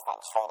high priest then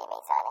truly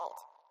meets our need.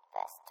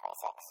 Verse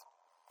 26.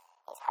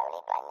 He's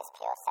holy, blameless,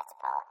 pure, set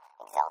apart,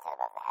 exalted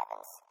above the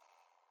heavens.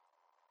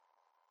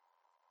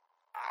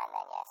 And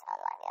then, yes,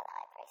 unlike the other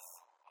high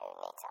priests, who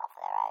need to offer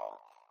their own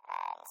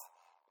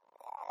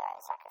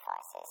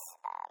sacrifices.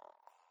 And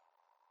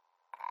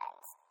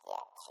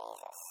yet,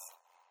 Jesus,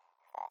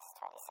 verse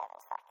 27,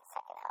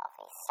 second half,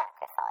 he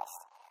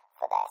sacrificed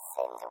for their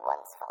sins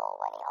once for all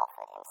when he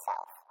offered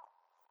himself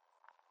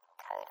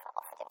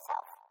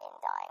in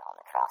dying on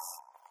the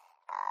cross.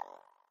 And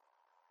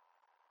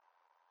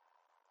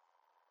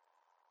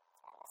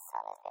the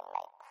Son has been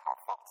made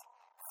perfect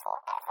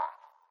forever.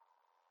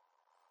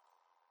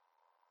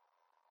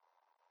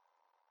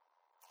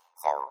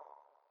 So,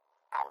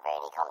 I'm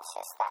really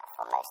conscious that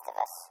for most of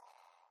us,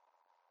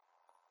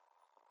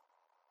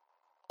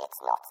 it's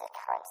not a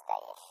current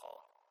day issue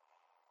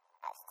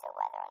as to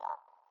whether or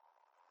not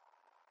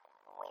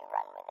we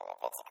run with a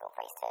Levitical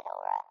priesthood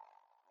or a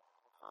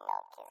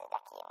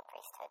Melchizedekian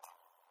priesthood.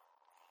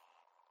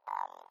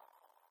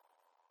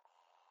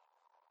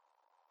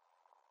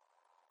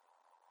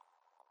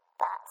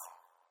 But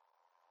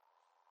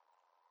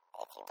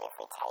if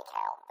we take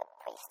out the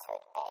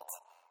priesthood bit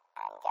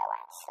and go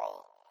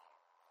actually,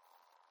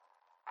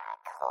 our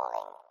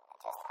calling,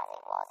 just as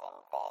it was in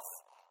this,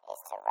 is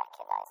to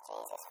recognise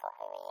Jesus for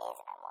who he is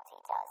and what he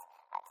does,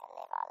 and to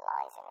live our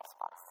lives in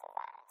response to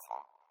that.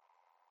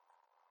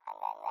 And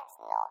then let's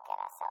not get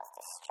ourselves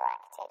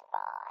distracted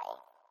by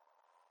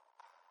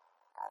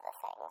other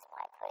things,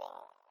 by putting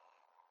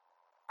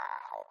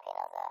our hope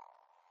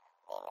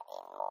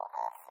in more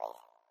earthly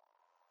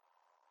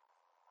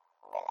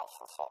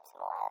relationships,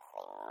 more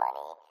earthly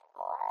money,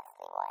 more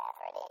earthly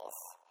whatever it is.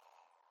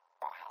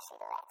 But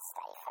actually, let's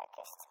stay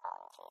focused on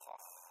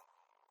Jesus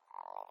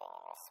and living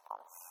in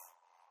response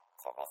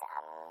to this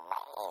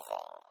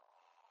amazing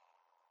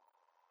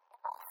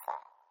offer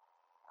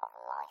of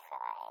life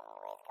without end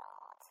with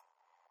God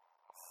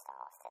that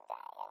starts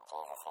today, and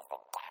Jesus is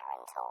the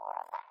guarantor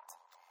of that.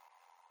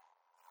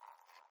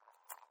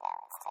 Now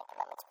let's take a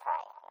moment to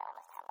pray, and then I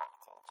must come back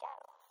to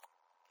Joe.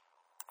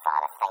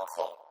 Father, thank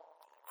you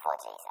for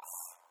Jesus.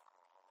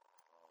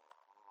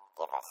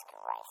 Give us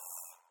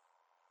grace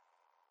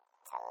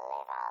to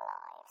live our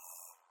lives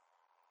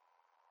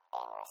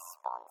in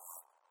response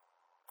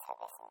to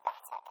this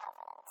better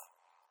covenant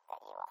that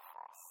you offer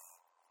us.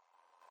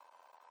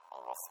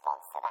 In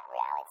response to that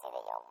reality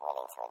that you're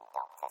willing to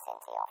adopt us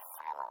into your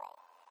family.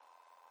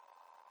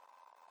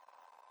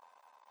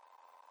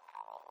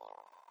 And that you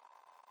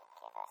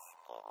give us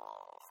good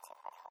news to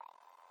proclaim.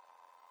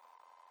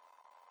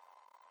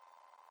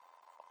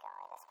 So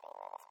guide us, be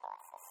with us,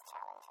 bless us,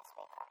 challenge us,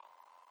 we pray.